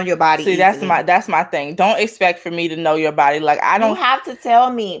not gonna know your body. See, easily. that's my thing. Don't expect for me to know your body. Like, I don't. You have to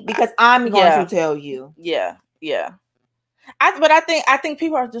tell me, because I'm going to tell you. Yeah. But I think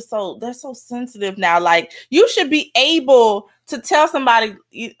people are just they're so sensitive now. Like, you should be able to tell somebody,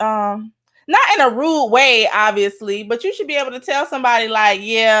 not in a rude way, obviously, but you should be able to tell somebody like,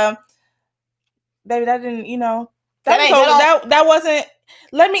 yeah, baby, that didn't, that wasn't.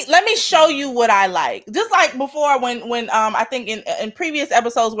 Let me show you what I like. Just like before when I think in previous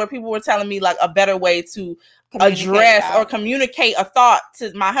episodes where people were telling me like a better way to address or communicate a thought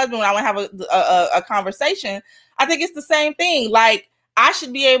to my husband when I want to have a conversation. I think it's the same thing. Like, I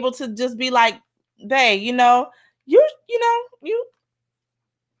should be able to just be like, babe, you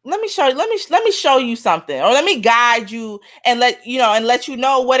let me show you something, or let me guide you and let you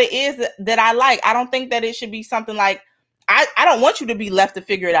know what it is that I like. I don't think that it should be something like, I don't want you to be left to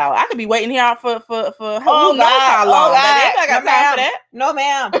figure it out. I could be waiting here out for who knows how long. I got time for that. No,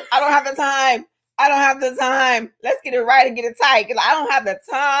 ma'am. I don't have the time. Let's get it right and get it tight, because I don't have the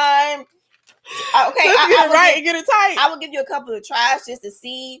time. Okay, let's get it right and get it tight. I will give you a couple of tries just to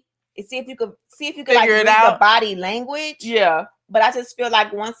see if you could figure like it read out. The body language. Yeah. But I just feel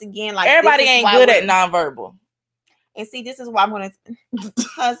like, once again, like, everybody ain't good at nonverbal. And see, this is why I'm gonna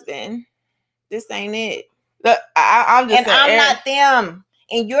husband. This ain't it. Look, I'm just. And I'm not them,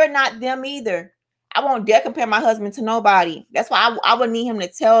 and you're not them either. I won't dare compare my husband to nobody. That's why I would need him to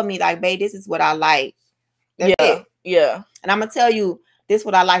tell me, like, babe, this is what I like. That's it. Yeah. And I'm gonna tell you, this is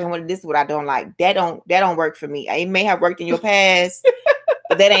what I like and this is what I don't like. That don't work for me. It may have worked in your past,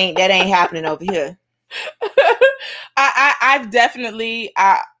 but that ain't happening over here. I've definitely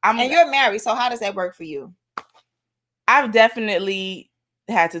I'm and you're married, so how does that work for you? I've definitely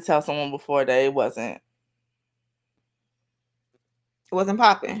had to tell someone before that it wasn't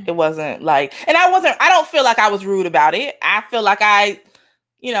popping. It wasn't like, and I don't feel like I was rude about it. I feel like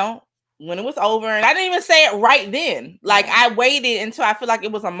when it was over, and I didn't even say it right then. Like, I waited until I feel like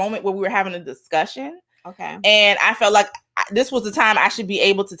it was a moment where we were having a discussion. Okay. And I felt like this was the time I should be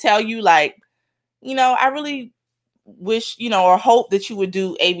able to tell you, like, I really wish, or hope that you would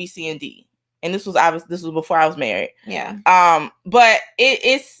do A, B, C, and D. And this was before I was married. Yeah. But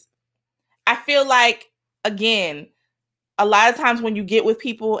it's I feel like, again, a lot of times when you get with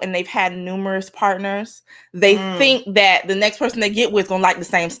people and they've had numerous partners, they think that the next person they get with gonna like the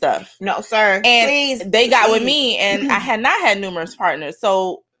same stuff. No, sir. And they got with me, and I had not had numerous partners.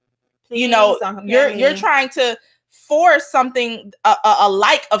 So, you're trying to force something, a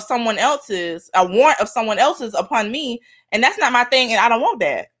like of someone else's, a want of someone else's upon me, and that's not my thing, and I don't want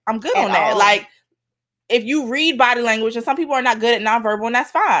that. I'm good on that. Like, if you read body language, and some people are not good at nonverbal, and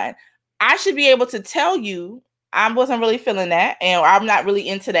that's fine. I should be able to tell you, I wasn't really feeling that, and I'm not really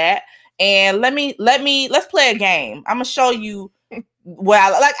into that. And let's play a game. I'm gonna show you what I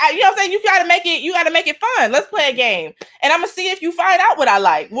like. You know what I'm saying? You gotta make it fun. Let's play a game, and I'm gonna see if you find out what I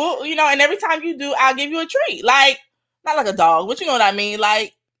like. Well, and every time you do, I'll give you a treat. Like, not like a dog, but you know what I mean.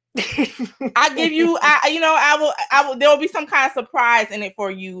 Like, I give you, I will. There will be some kind of surprise in it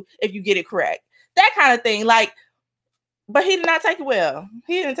for you if you get it correct. That kind of thing. Like. But he did not take it well.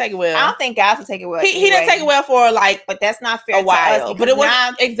 He didn't take it well. I don't think guys will take it well. He didn't take it well for but that's not fair a while. But it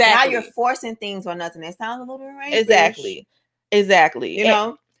was exactly. Now you're forcing things on us, and it sounds a little rapish. Exactly.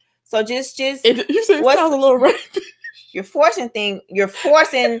 So just you said it sounds a little rapish. You're forcing things. You're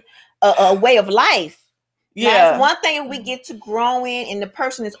forcing a way of life. Yeah. Now, it's one thing if we get to growing and the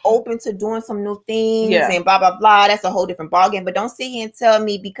person is open to doing some new things and blah blah blah. That's a whole different ballgame. But don't sit here and tell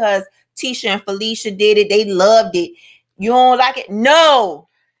me because Tisha and Felicia did it, they loved it. You don't like it? No.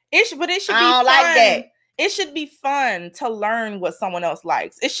 But it should be I don't fun. like that. it should be fun to learn what someone else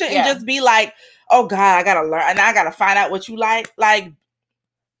likes. It shouldn't just be like, oh God, I gotta learn and I gotta find out what you like. Like,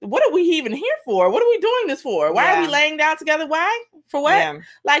 what are we even here for? What are we doing this for? Why are we laying down together? Why? For what? Yeah.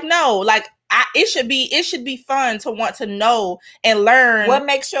 Like, no, like it should be fun to want to know and learn what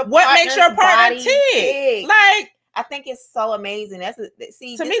makes your partner tick. Like, I think it's so amazing. To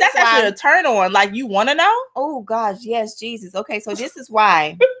me, that's actually a turn on. Like, you want to know? Oh gosh, yes, Jesus. Okay, so this is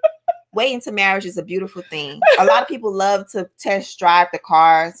why waiting to marriage is a beautiful thing. A lot of people love to test drive the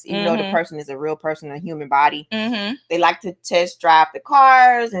cars, even though the person is a real person, a human body. They like to test drive the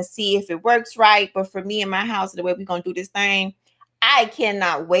cars and see if it works right. But for me and my house, the way we're gonna do this thing, I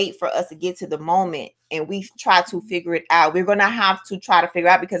cannot wait for us to get to the moment and we try to figure it out. We're going to have to try to figure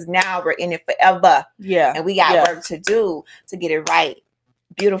out because now we're in it forever. Yeah. And we got work to do to get it right.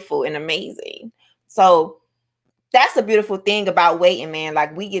 Beautiful and amazing. So that's a beautiful thing about waiting, man.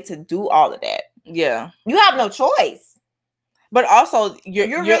 Like, we get to do all of that. Yeah. You have no choice. But also, you're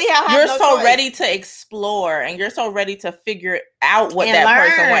so ready to explore and you're so ready to figure out what that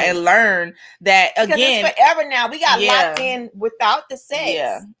person wants and learn that, again. Because it's forever now. We got locked in without the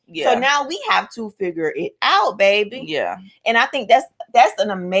sex. Yeah. So now we have to figure it out, baby. Yeah. And I think that's an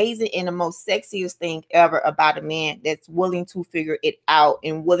amazing and the most sexiest thing ever about a man that's willing to figure it out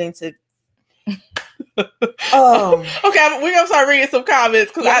and willing to. Okay, we're gonna start reading some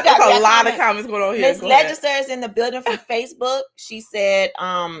comments because there's a lot of comments going on here. Miss Legislator is in the building from Facebook. She said,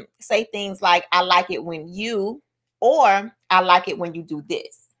 say things like, I like it when you, or I like it when you do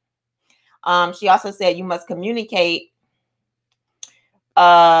this. She also said you must communicate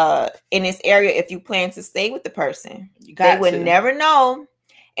in this area if you plan to stay with the person. They would never know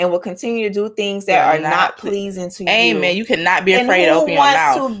and will continue to do things that are not pleasing to you. Amen. You cannot be afraid to open your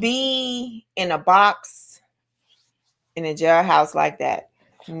mouth. Who wants to be in a box in a jailhouse like that?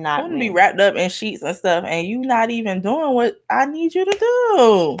 Not me. Be wrapped up in sheets and stuff, and you not even doing what I need you to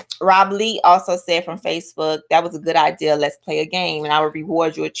do. Rob Lee also said from Facebook, that was a good idea. Let's play a game, and I would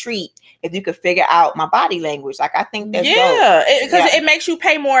reward you a treat if you could figure out my body language. Like, I think that's dope. Because it makes you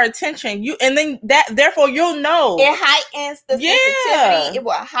pay more attention. And then therefore you'll know. It heightens the sensitivity. It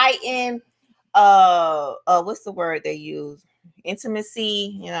will heighten what's the word they use?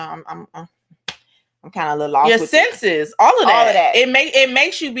 Intimacy. You know, I'm kind of a little lost. Your senses, all of that. It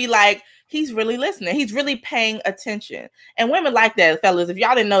makes you be like, he's really listening. He's really paying attention. And women like that, fellas. If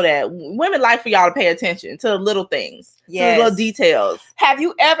y'all didn't know that, women like for y'all to pay attention to the little things, to the little details. Have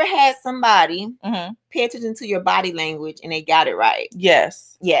you ever had somebody pay attention to your body language and they got it right?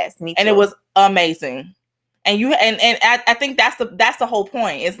 Yes. Yes, me too. And it was amazing. And I think that's the whole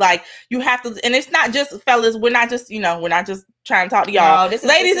point. It's like you have to, and it's not just fellas. We're not just trying to talk to y'all. No,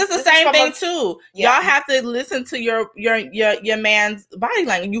 ladies, it's the same thing too. Yeah. Y'all have to listen to your man's body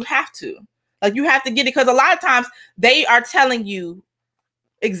language. You have to get it, because a lot of times they are telling you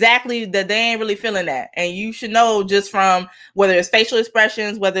exactly that they ain't really feeling that, and you should know just from whether it's facial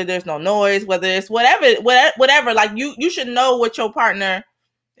expressions, whether there's no noise, whether it's whatever. Like you should know what your partner.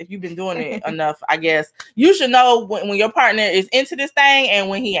 If you've been doing it enough, I guess you should know when your partner is into this thing and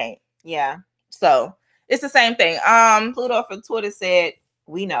when he ain't. Yeah. So it's the same thing. Pluto from Twitter said,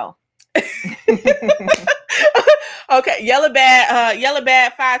 "We know." Okay. Yellow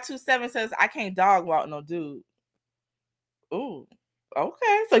Bad 527 says, "I can't dog walk no dude." Ooh.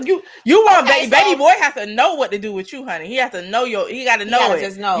 Okay. So you want baby boy has to know what to do with you, honey. He has to know he got to know it.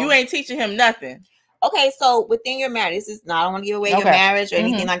 Just know. You ain't teaching him nothing. Okay, so within your marriage, this is not, I don't want to give away your marriage or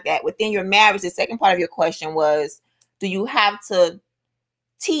anything like that. Within your marriage, the second part of your question was, do you have to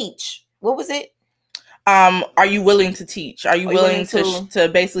teach? What was it? Are you willing to teach? Are you willing to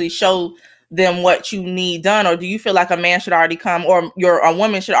basically show them what you need done? Or do you feel like a man should already come, or a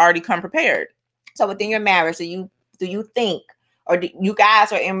woman should already come prepared? So within your marriage, do you think, or do you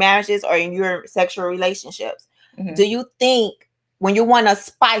guys are in marriages or in your sexual relationships, do you think when you want to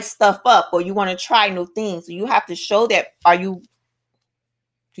spice stuff up or you want to try new things, you have to show that?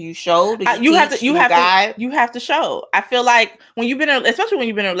 Do you show? You have to show. I feel like especially when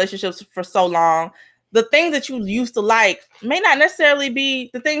you've been in relationships for so long, the things that you used to like may not necessarily be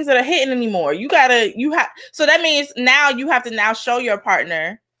the things that are hitting anymore. So that means now you have to show your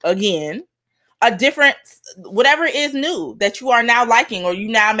partner again a different, whatever is new that you are now liking, or you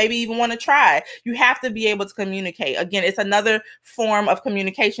now maybe even want to try. You have to be able to communicate. Again, it's another form of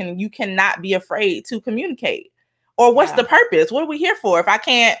communication, and you cannot be afraid to communicate. Or what's the purpose? What are we here for? If I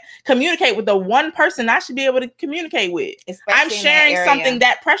can't communicate with the one person I should be able to communicate with, I'm sharing something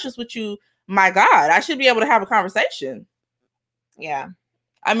that precious with you. My God, I should be able to have a conversation. Yeah.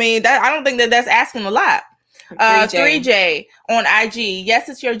 I mean, I don't think that's asking a lot. 3J on IG. Yes,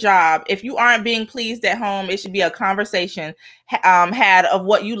 it's your job. If you aren't being pleased at home, it should be a conversation had of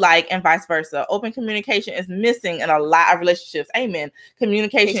what you like and vice versa. Open communication is missing in a lot of relationships. Amen.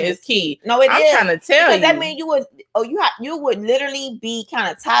 Communication is key. No, I'm trying to tell you. That means you would literally be kind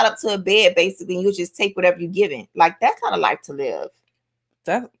of tied up to a bed, basically. And you just take whatever you're given. Like, that's not a life to live.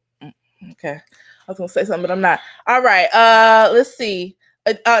 That okay. I was gonna say something, but I'm not. All right. Let's see.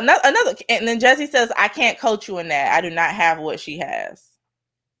 Another, and then Jesse says, I can't coach you in that. I do not have what she has.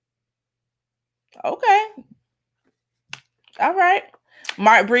 Okay. All right.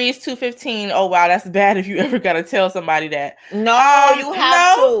 Mark Breeze 215. Oh wow, that's bad if you ever gotta tell somebody that. No, you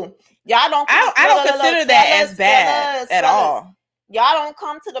have to. Y'all don't. I don't consider that as bad at all. Y'all don't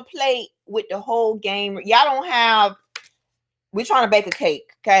come to the plate with the whole game. Y'all don't have. We're trying to bake a cake,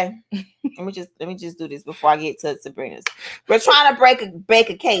 okay? let me just do this before I get to Sabrina's. We're trying to bake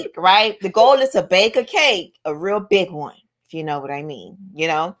a cake, right? The goal is to bake a cake, a real big one, if you know what I mean. You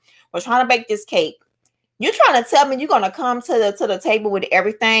know, we're trying to bake this cake. You're trying to tell me you're gonna come to the table with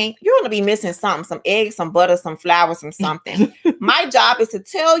everything. You're gonna be missing something: some eggs, some butter, some flour, some something. My job is to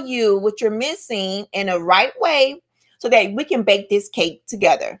tell you what you're missing in the right way, so that we can bake this cake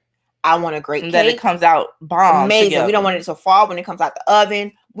together. I want a great cake. That it comes out bomb. Amazing. Together. We don't want it to fall when it comes out the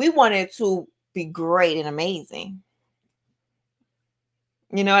oven. We want it to be great and amazing.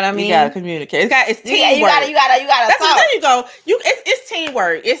 You know what I mean? You gotta communicate. It's teamwork. You gotta. There you go. It's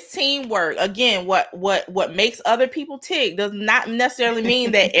teamwork. It's teamwork. Again, what makes other people tick does not necessarily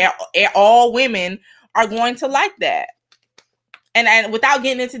mean that all women are going to like that. And without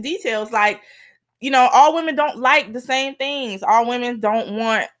getting into details, like, you know, all women don't like the same things. All women don't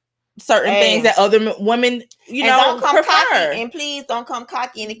want certain things that other women, you know, don't come prefer. Cocky, and please don't come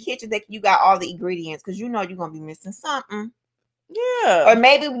cocky in the kitchen that you got all the ingredients, because you know you're gonna be missing something. Yeah. Or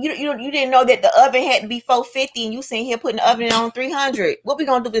maybe you didn't know that the oven had to be 450 and you sitting here putting the oven on 300. What we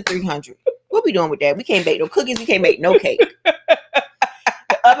gonna do with 300? What we doing with that? We can't bake no cookies. We can't make no cake.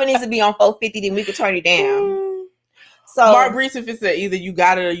 The oven needs to be on 450, then we can turn it down. So Mark Reese, if it said either you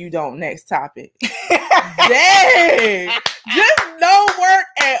got it or you don't. Next topic. Dang. Just no work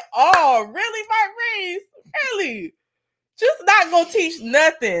at all. Really, Mark Reese? Really? Just not gonna teach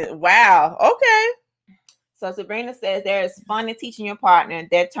nothing. Wow. Okay. So Sabrina says there is fun in teaching your partner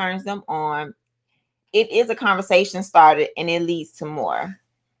that turns them on. It is a conversation started and it leads to more.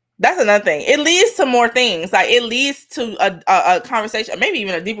 That's another thing. It leads to more things. Like, it leads to a conversation, maybe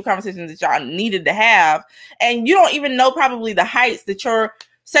even a deeper conversation that y'all needed to have. And you don't even know probably the heights that your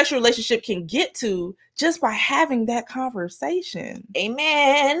sexual relationship can get to just by having that conversation.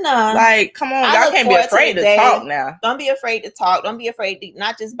 Amen. Like, come on, y'all can't be afraid to talk now. Don't be afraid to talk. Don't be afraid to,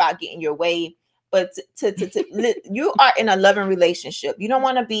 not just about getting your way, but to you are in a loving relationship. You don't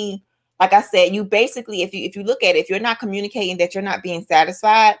want to be, like I said, you basically, if you look at it, if you're not communicating that you're not being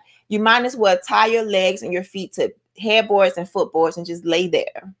satisfied, you might as well tie your legs and your feet to headboards and footboards and just lay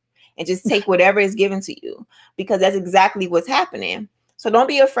there and just take whatever is given to you, because that's exactly what's happening. So don't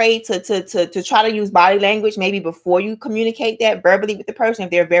be afraid to try to use body language maybe before you communicate that verbally with the person if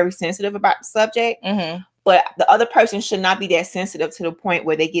they're very sensitive about the subject. Mm-hmm. But the other person should not be that sensitive to the point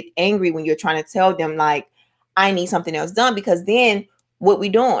where they get angry when you're trying to tell them, like, I need something else done, because then what we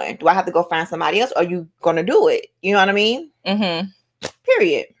doing? Do I have to go find somebody else? Or are you going to do it? You know what I mean? Mm-hmm.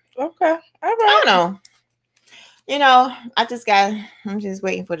 Period. Okay. All right. I don't know. You know, I'm just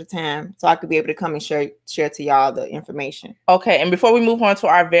waiting for the time so I could be able to come and share to y'all the information. Okay. And before we move on to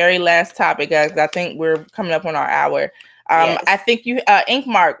our very last topic, guys, I think we're coming up on our hour. Yes. I think Ink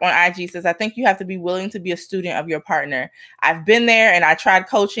Mark on IG says, I think you have to be willing to be a student of your partner. I've been there and I tried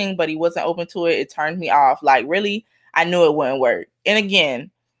coaching, but he wasn't open to it. It turned me off. Like, really, I knew it wouldn't work. And again,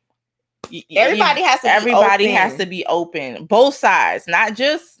 everybody has to be open. Both sides, not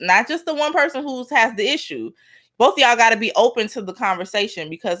just the one person who has the issue. Both of y'all got to be open to the conversation,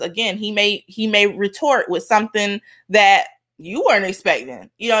 because again, he may retort with something that you weren't expecting.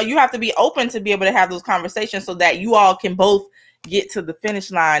 You know, you have to be open to be able to have those conversations so that you all can both get to the finish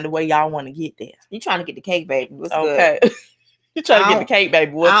line the way y'all want to get there. You trying to get the cake, baby? What's okay. Good? You trying to get the cake,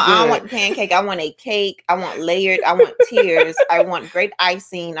 baby? What's good? I don't want the pancake. I want a cake. I want layered. I want tiers. I want great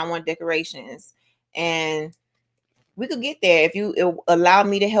icing. I want decorations, and we could get there if you allow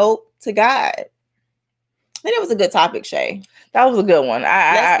me to help to guide. And it was a good topic, Shay. That was a good one.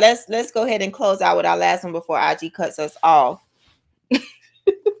 Let's go ahead and close out with our last one before IG cuts us off.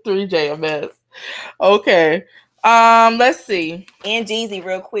 3J a mess. Okay. Let's see. And Jeezy,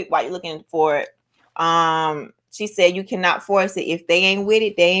 real quick, while you're looking for it. She said you cannot force it. If they ain't with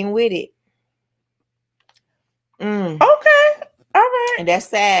it, they ain't with it. Okay. All right. And that's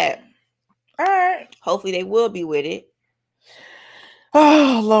sad. All right. Hopefully they will be with it.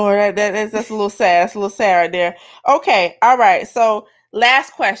 Oh Lord, that's a little sad. That's a little sad right there. Okay, all right. So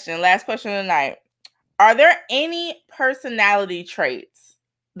last question of the night. Are there any personality traits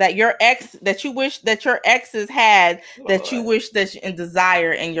that you wish that your exes had that you wish that and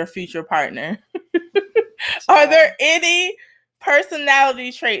desire in your future partner? Are there any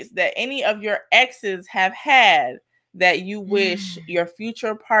personality traits that any of your exes have had that you wish your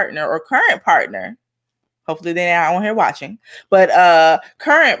future partner or current partner, hopefully they're not on here watching, but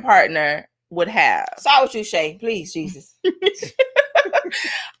current partner would have? Start with you, Shay, please, Jesus.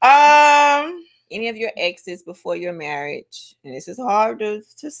 Any of your exes before your marriage, and this is hard to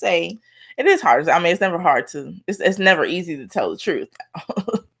say. It is hard. I mean, it's never hard to. It's never easy to tell the truth,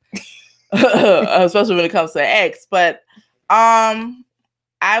 especially when it comes to an ex. But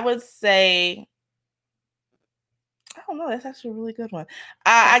I would say, I don't know. That's actually a really good one.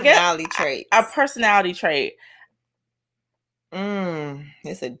 I guess a personality trait.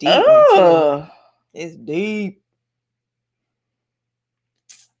 It's a deep one too. It's deep.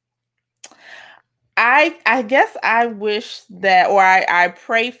 I guess I wish that, or I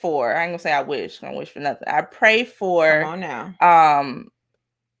pray for. I ain't gonna say I wish. I don't wish for nothing. I pray for. Come on now.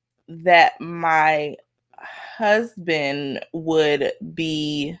 That my husband would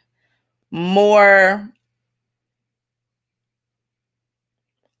be more,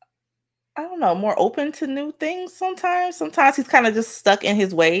 I don't know, more open to new things sometimes. Sometimes he's kind of just stuck in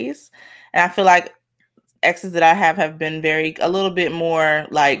his ways. And I feel like exes that I have been a little bit more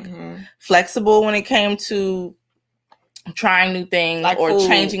like flexible when it came to trying new things, like or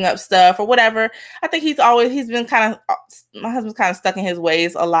changing up stuff or whatever. I think he's been my husband's kind of stuck in his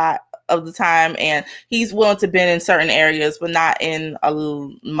ways a lot of the time, and he's willing to bend in certain areas, but not in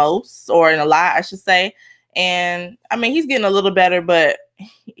most, or in a lot, I should say. And I mean, he's getting a little better, but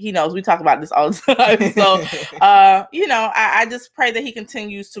he knows we talk about this all the time. So, I just pray that he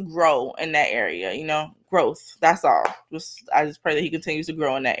continues to grow in that area, growth. That's all. I just pray that he continues to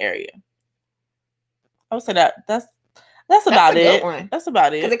grow in that area. I would say that's about it. That's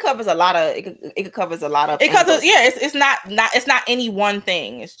about it. Because it covers a lot of it covers a lot of it's not any one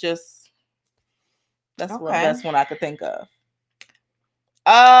thing. It's just that's the best one I could think of.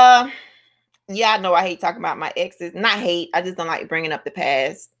 Yeah, I know I hate talking about my exes. Not hate. I just don't like bringing up the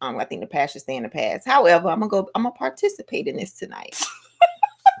past. I think the past should stay in the past. However, I'm gonna participate in this tonight.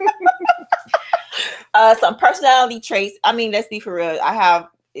 Some personality traits. I mean, let's be for real.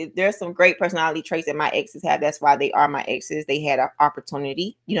 There's some great personality traits that my exes have. That's why they are my exes. They had an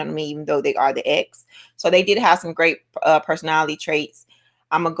opportunity, you know what I mean? Even though they are the ex. So they did have some great personality traits.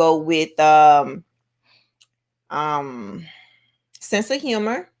 I'm gonna go with sense of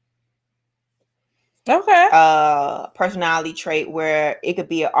humor. Okay. Personality trait where it could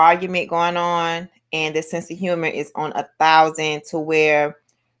be an argument going on and the sense of humor is on 1,000, to where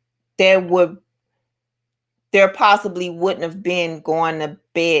there possibly wouldn't have been going to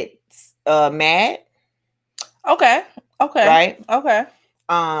bed mad. Okay. Right? Okay.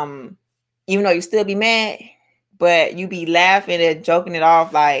 Even though you still be mad, but you be laughing and joking it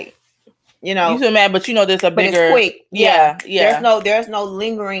off, like, you feel mad, but there's a bigger. It's quick. Yeah. There's no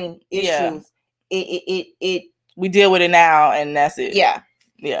lingering issues. Yeah. We deal with it now, and that's it. Yeah.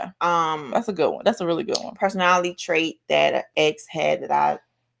 That's a good one. That's a really good one. Personality trait that an ex had that I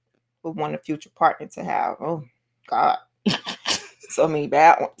would want a future partner to have. Oh God, so many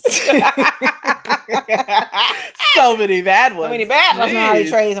bad ones. So many bad ones. So many bad personality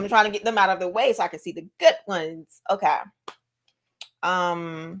traits. I'm trying to get them out of the way so I can see the good ones. Okay.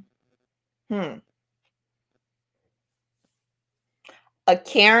 A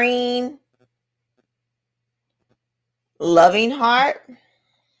caring, loving heart.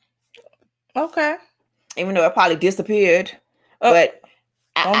 Okay. Even though it probably disappeared, but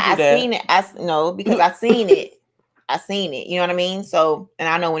I seen it. Because I seen it. I seen it. You know what I mean? So, and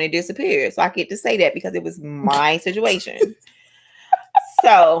I know when it disappeared, so I get to say that because it was my situation.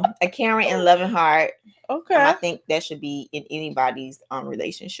 So, a caring and loving heart. Okay. I think that should be in anybody's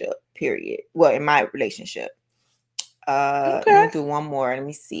relationship. Period. Well, in my relationship. Let me do one more. Let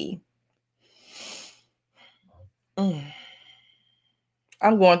me see. I'm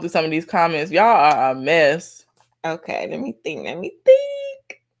going through some of these comments. Y'all are a mess. Okay, let me think.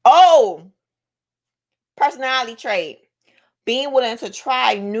 Oh, personality trait. Being willing to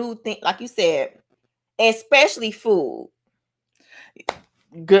try new things, like you said, especially food.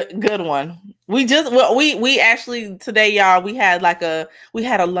 Good one. We actually today, y'all, we had a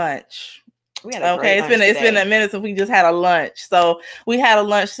lunch. It's been a minute since we just had a lunch. So we had a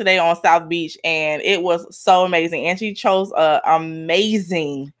lunch today on South Beach, and it was so amazing. And she chose an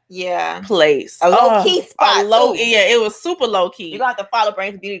amazing place. A low key spot. Yeah, it was super low key. You're gonna have to follow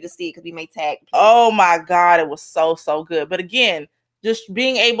Brains Beauty to see it because we may tag. Oh my God, it was so good. But again, just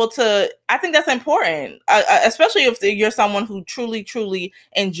being able to, I think that's important, especially if you're someone who truly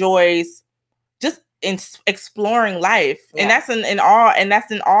exploring life, and that's in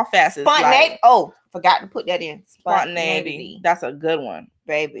all facets. Spontaneity. Forgot to put that in. Spontaneity. That's a good one,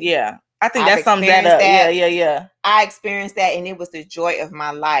 baby. Yeah, I think that sums that up. Yeah. I experienced that, and it was the joy of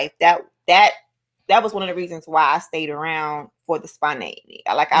my life. That was one of the reasons why I stayed around for the spontaneity.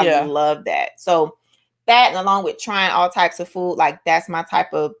 I love that. So that, and along with trying all types of food, like that's my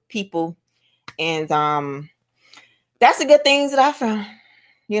type of people, and that's the good things that I found.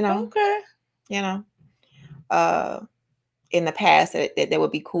 Okay. In the past that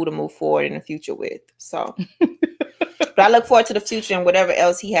would be cool to move forward in the future with. So, but I look forward to the future and whatever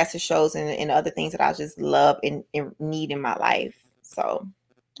else he has to show and other things that I just love and need in my life. So,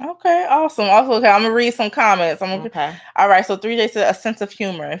 okay, awesome. Also, okay, I'm gonna read some comments. Okay. All right. So 3J said a sense of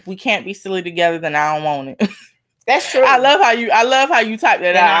humor. If we can't be silly together, then I don't want it. That's true. I love how you type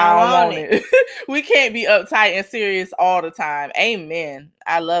that out. I don't want it. We can't be uptight and serious all the time. Amen.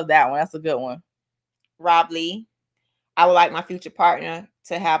 I love that one. That's a good one. Rob Lee. I would like my future partner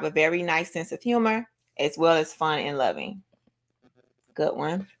to have a very nice sense of humor as well as fun and loving. Good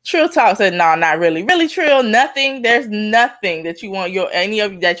one. Trill Talk said, no, not really. Really, Trill, nothing. There's nothing that you want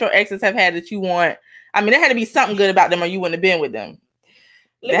that your exes have had that you want. I mean, there had to be something good about them or you wouldn't have been with them.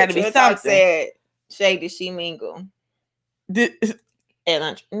 There had to be something. Said, Shay, did she mingle? At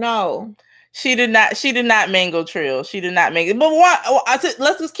lunch? No. She did not mingle, Trill. She did not mingle. But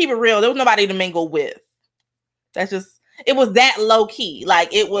let's just keep it real. There was nobody to mingle with. It was that low key. Like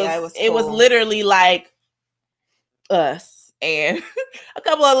it was literally like us and a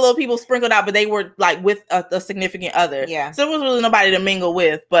couple of little people sprinkled out, but they were like with a significant other. Yeah. So there was really nobody to mingle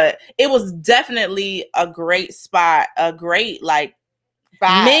with, but it was definitely a great spot, a great like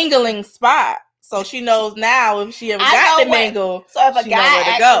mingling spot. So she knows now if she ever got to mingle. So if a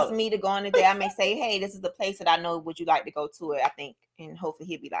guy asks me to go on a date, I may say, hey, this is the place that I know. Would you like to go to it? I think, and hopefully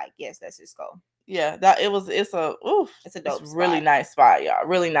he'll be like, yes, let's just go. Yeah, it's a dope spot. Really nice spot, y'all.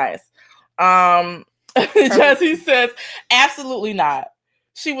 Really nice. Jesse says, absolutely not.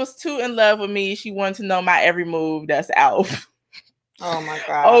 She was too in love with me. She wanted to know my every move. That's Alf. Oh my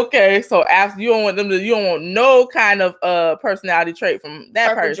God. Okay, so you don't want no kind of personality trait from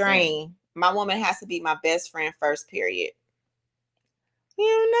that person. Drain. My woman has to be my best friend first, period.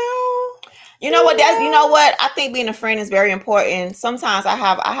 You know what? I think being a friend is very important. Sometimes I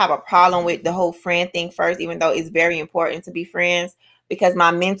have a problem with the whole friend thing first, even though it's very important to be friends, because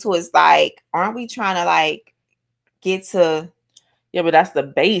my mental is like, aren't we trying to like get to? Yeah, but that's the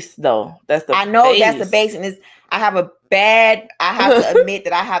base though. That's the base, and I have to admit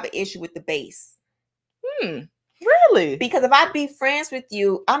that I have an issue with the base. Really? Because if I be friends with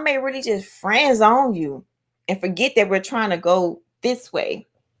you, I may really just friend zone you and forget that we're trying to go this way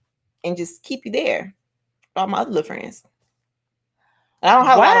and just keep you there. All my other little friends. I don't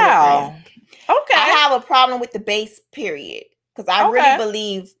have a lot of friends. Okay. I have a problem with the base, period. Because I really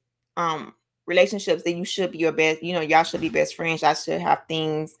believe relationships that you should be your best, y'all should be best friends. Y'all should have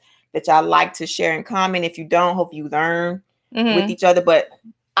things that y'all like to share in common. If you don't, hope you learn with each other. But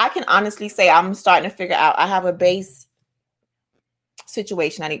I can honestly say I'm starting to figure out I have a base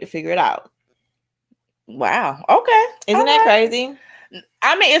situation. I need to figure it out. Wow. Okay. Isn't that crazy?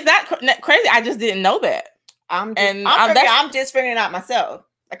 I mean, it's not crazy. I just didn't know that. I'm just figuring it out myself.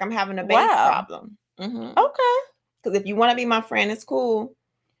 Like I'm having a base problem. Okay. Because if you want to be my friend, it's cool.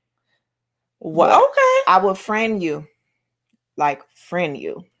 Well, okay. I will friend you. Like friend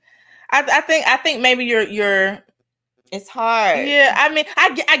you. I think maybe you're. It's hard. Yeah, I mean,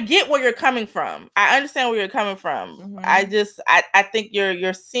 I get where you're coming from. I understand where you're coming from. I think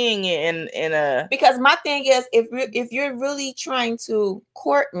you're seeing it in a, because my thing is if you're really trying to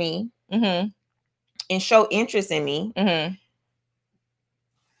court me and show interest in me,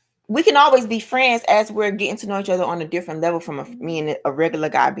 we can always be friends as we're getting to know each other on a different level from me and a regular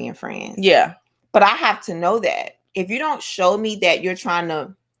guy being friends. Yeah, but I have to know that if you don't show me that you're trying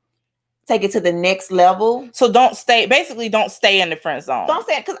to take it to the next level. So don't stay in the friend zone. Don't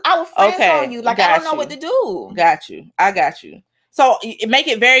say it, because I will friend zone you. Like, I don't know what to do. Got you. I got you. So make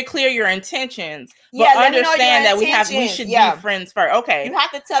it very clear your intentions. But understand that we should be friends first. Okay. You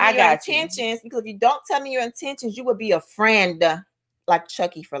have to tell me your intentions, because if you don't tell me your intentions, you will be a friend like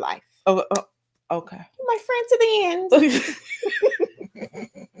Chucky for life. Oh, okay. You're my friend to the end.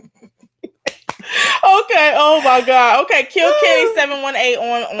 Okay. Oh my God. Okay. Kill Kenny 718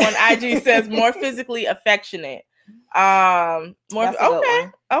 on IG says more physically affectionate. More. That's a good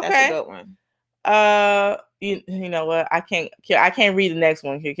one. Okay. That's a good one. You know what? I can't read the next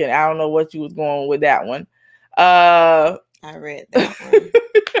one. I don't know what you was going with that one. I read that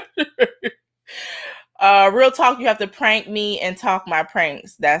one. Real talk. You have to prank me and talk my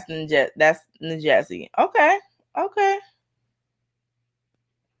pranks. That's Najezi. Okay.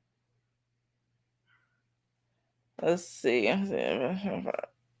 Let's see. I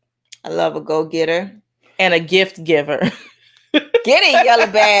love a go-getter and a gift giver. Get it, Yellow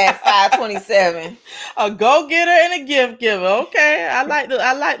Bag 527. A go-getter and a gift giver. Okay, I like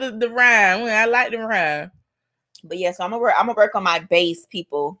the rhyme. I like the rhyme. But yeah, so I'm gonna work on my base,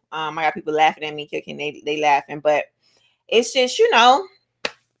 people. I got people laughing at me, kicking. They laughing, but it's just, you know,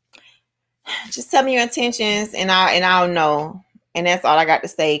 just tell me your intentions, and I'll know. And that's all I got to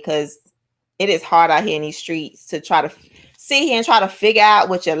say, because it is hard out here in these streets to try to sit here and try to figure out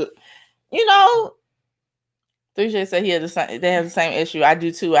what you know. 3J said they have the same issue. I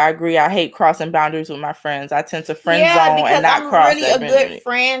do too. I agree. I hate crossing boundaries with my friends. I tend to friend zone and not cross. I'm really a good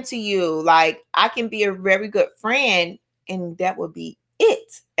friend to you. Like, I can be a very good friend, and that would be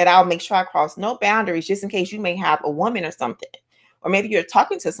it. And I'll make sure I cross no boundaries, just in case you may have a woman or something, or maybe you're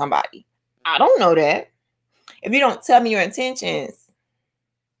talking to somebody. I don't know that. If you don't tell me your intentions,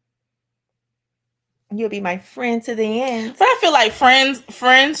 you'll be my friend to the end. But I feel like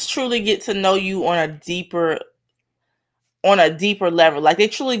friends truly get to know you on a deeper level. Like, they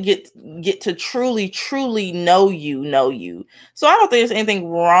truly get to truly know you. So I don't think there's anything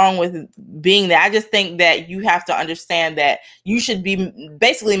wrong with being that. I just think that you have to understand that you should be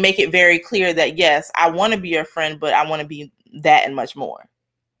basically make it very clear that, yes, I want to be your friend, but I want to be that and much more.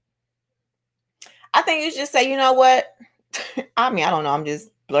 I think you just say, you know what? I mean, I don't know. I'm just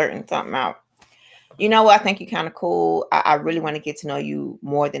blurting something out. You know what? I think you're kind of cool. I really want to get to know you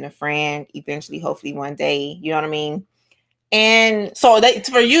more than a friend. Eventually, hopefully one day. You know what I mean? And so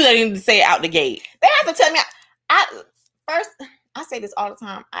for you, they need to say out the gate. They have to tell me. I say this all the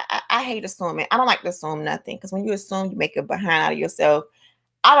time. I hate assuming. I don't like to assume nothing, because when you assume, you make a behind out of yourself.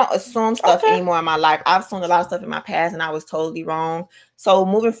 I don't assume stuff anymore in my life. I've assumed a lot of stuff in my past, and I was totally wrong. So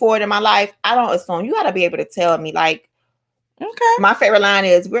moving forward in my life, I don't assume. You got to be able to tell me. Like, okay, my favorite line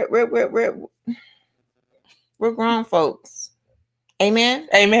is, we're grown folks. Amen.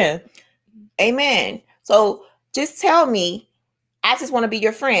 So just tell me, I just want to be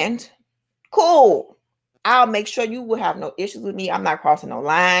your friend. Cool. I'll make sure you will have no issues with me. I'm not crossing no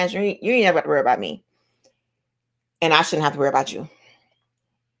lines. You ain't never got to worry about me. And I shouldn't have to worry about you.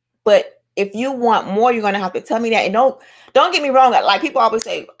 But if you want more, you're going to have to tell me that. And don't get me wrong. Like, people always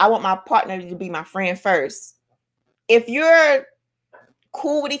say, I want my partner to be my friend first. If you're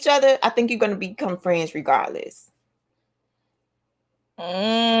cool with each other, I think you're going to become friends regardless.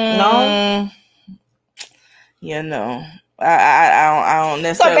 No? Yeah, no. I don't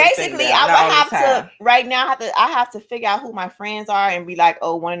necessarily. So basically, I would have to right now. I have to figure out who my friends are and be like,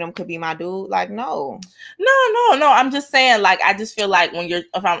 oh, one of them could be my dude. Like, no. I'm just saying, like, I just feel like when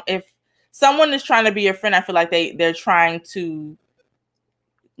if someone is trying to be your friend, I feel like they're trying to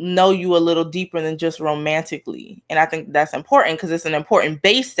know you a little deeper than just romantically, and I think that's important, because it's an important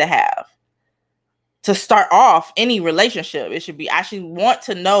base to have to start off any relationship. It should be, I should want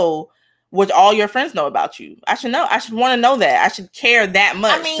to know what all your friends know about you. I should want to know that. I should care that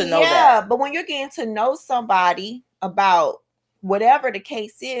much to know that. Yeah, but when you're getting to know somebody about whatever the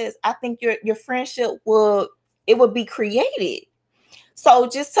case is, I think your friendship would be created. So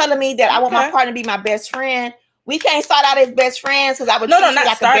just telling me that I want my partner to be my best friend, we can't start out as best friends, because I would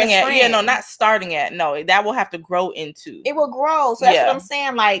not starting at. Yeah, no, not starting at. No, that will have to grow into. It will grow. So that's what I'm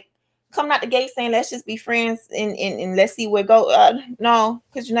saying. Like, coming out the gate saying, let's just be friends and let's see where it go. No,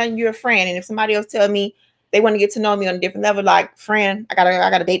 because you're a friend. And if somebody else tell me they want to get to know me on a different level, like, friend, I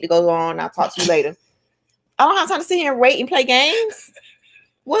got a date to go on. I'll talk to you later. I don't have time to sit here and wait and play games.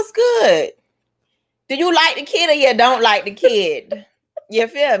 What's good? Do you like the kid or you don't like the kid? You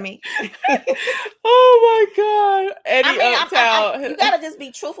feel me? Oh my God. Eddie Uptown. You gotta just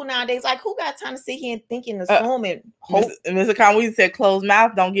be truthful nowadays. Like, who got time to sit here and think and assume and hope? Mr. Conway said, closed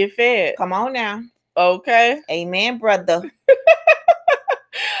mouth don't get fed. Come on now. Okay. Amen, brother.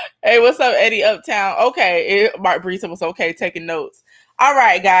 Hey, what's up, Eddie Uptown? Okay. Mark Brees was okay taking notes. All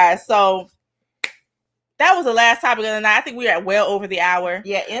right, guys. So that was the last topic of the night. I think we are well over the hour.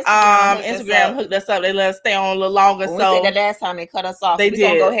 Yeah, Instagram hooked us up. They let us stay on a little longer. When we said that last time they cut us off. We're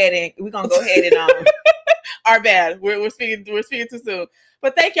gonna go ahead and Our bad. We're speaking too soon.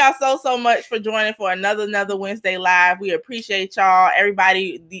 But thank y'all so much for joining for another Wednesday live. We appreciate y'all.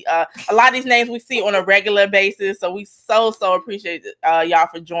 Everybody, a lot of these names we see on a regular basis, so we so appreciate y'all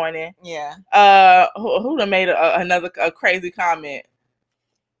for joining. Yeah. Who done made another crazy comment?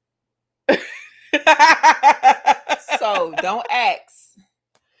 So don't ask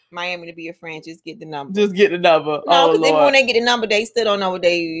Miami to be your friend. Just get the number. Just get the number. No, because even when they get the number, they still don't know what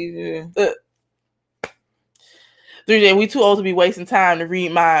they. 3J, we too old to be wasting time to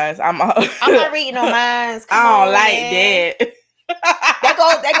read minds. I'm not reading no minds. I don't like that.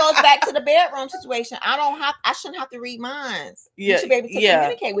 That goes back to the bedroom situation. I shouldn't have to read minds. Yeah, you should be able to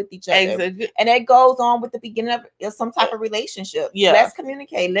communicate with each other. Exactly. And that goes on with the beginning of some type of relationship. Yeah. Let's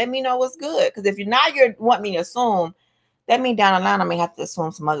communicate. Let me know what's good. Because if you want me to assume, that means down the line I may have to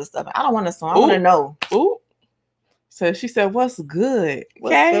assume some other stuff. I don't want to assume. I want to know. Ooh. So she said, what's good?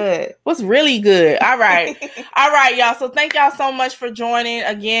 What's good? What's really good? All right. All right, y'all. So thank y'all so much for joining.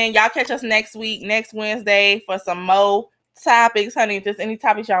 Again, y'all catch us next Wednesday for some more topics. Honey, if there's any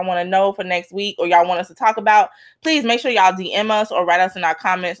topics y'all want to know for next week or y'all want us to talk about, please make sure y'all DM us or write us in our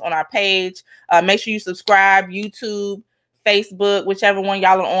comments on our page. Make sure you subscribe, YouTube, Facebook, whichever one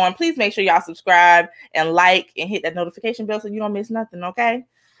y'all are on. Please make sure y'all subscribe and like and hit that notification bell so you don't miss nothing, okay?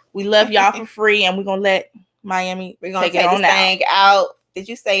 We love y'all for free, and we're going to let Miami, we're gonna take this thing out. Did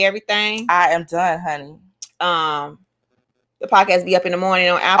you say everything? I am done, honey. The podcast be up in the morning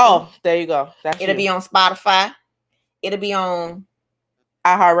on Apple. Oh, there you go. It'll be on Spotify. It'll be on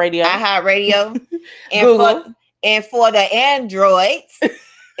iHeartRadio. And Google. For the Androids,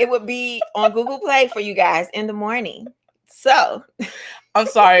 it would be on Google Play for you guys in the morning. So I'm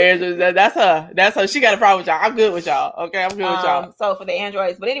sorry, Angela. That's her. She got a problem with y'all. I'm good with y'all. Okay, I'm good with y'all. So for the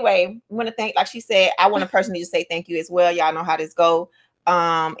Androids, but anyway, we want to thank, like she said, I want to personally just say thank you as well. Y'all know how this go.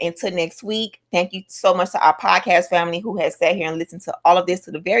 Until next week, thank you so much to our podcast family who has sat here and listened to all of this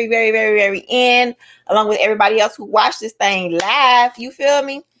to the very, very, very, very end, along with everybody else who watched this thing live. You feel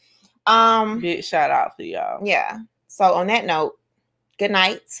me? Big shout out to y'all. Yeah. So on that note, good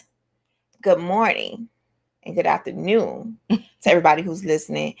night, good morning, and good afternoon to everybody who's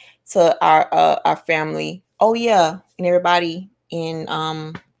listening, to our family. Oh yeah, and everybody in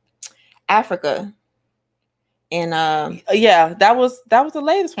Africa. And yeah, that was the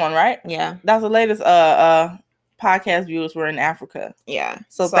latest one, right? Yeah, that was the latest podcast viewers were in Africa. Yeah.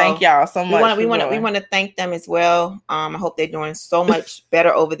 So thank y'all so much. We want to thank them as well. I hope they're doing so much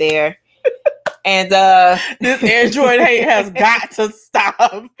better over there. And this Android hate has got to stop.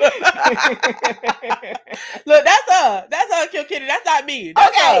 Look, that's her, Kill Kitty. That's not me. That's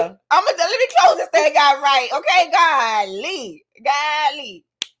okay. Her. Let me close this thing out right. Okay, golly.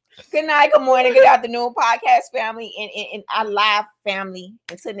 Good night, good morning, good afternoon, podcast family, and our live family.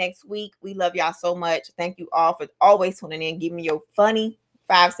 Until next week, we love y'all so much. Thank you all for always tuning in, giving me your funny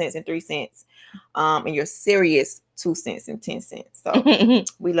 5 cents and 3 cents, and your serious 2 cents and 10 cents. So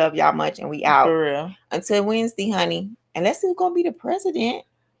we love y'all much, and we out. For real. Until Wednesday, honey. And let's see who's gonna be the president.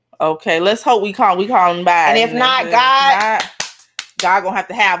 Okay, let's hope we call him back. And if not, God gonna have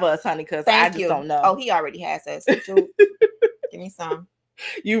to have us, honey, because I just don't know. Oh, he already has us. Give me some.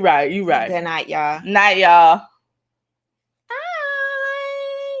 You right. Good night, y'all. Night, y'all.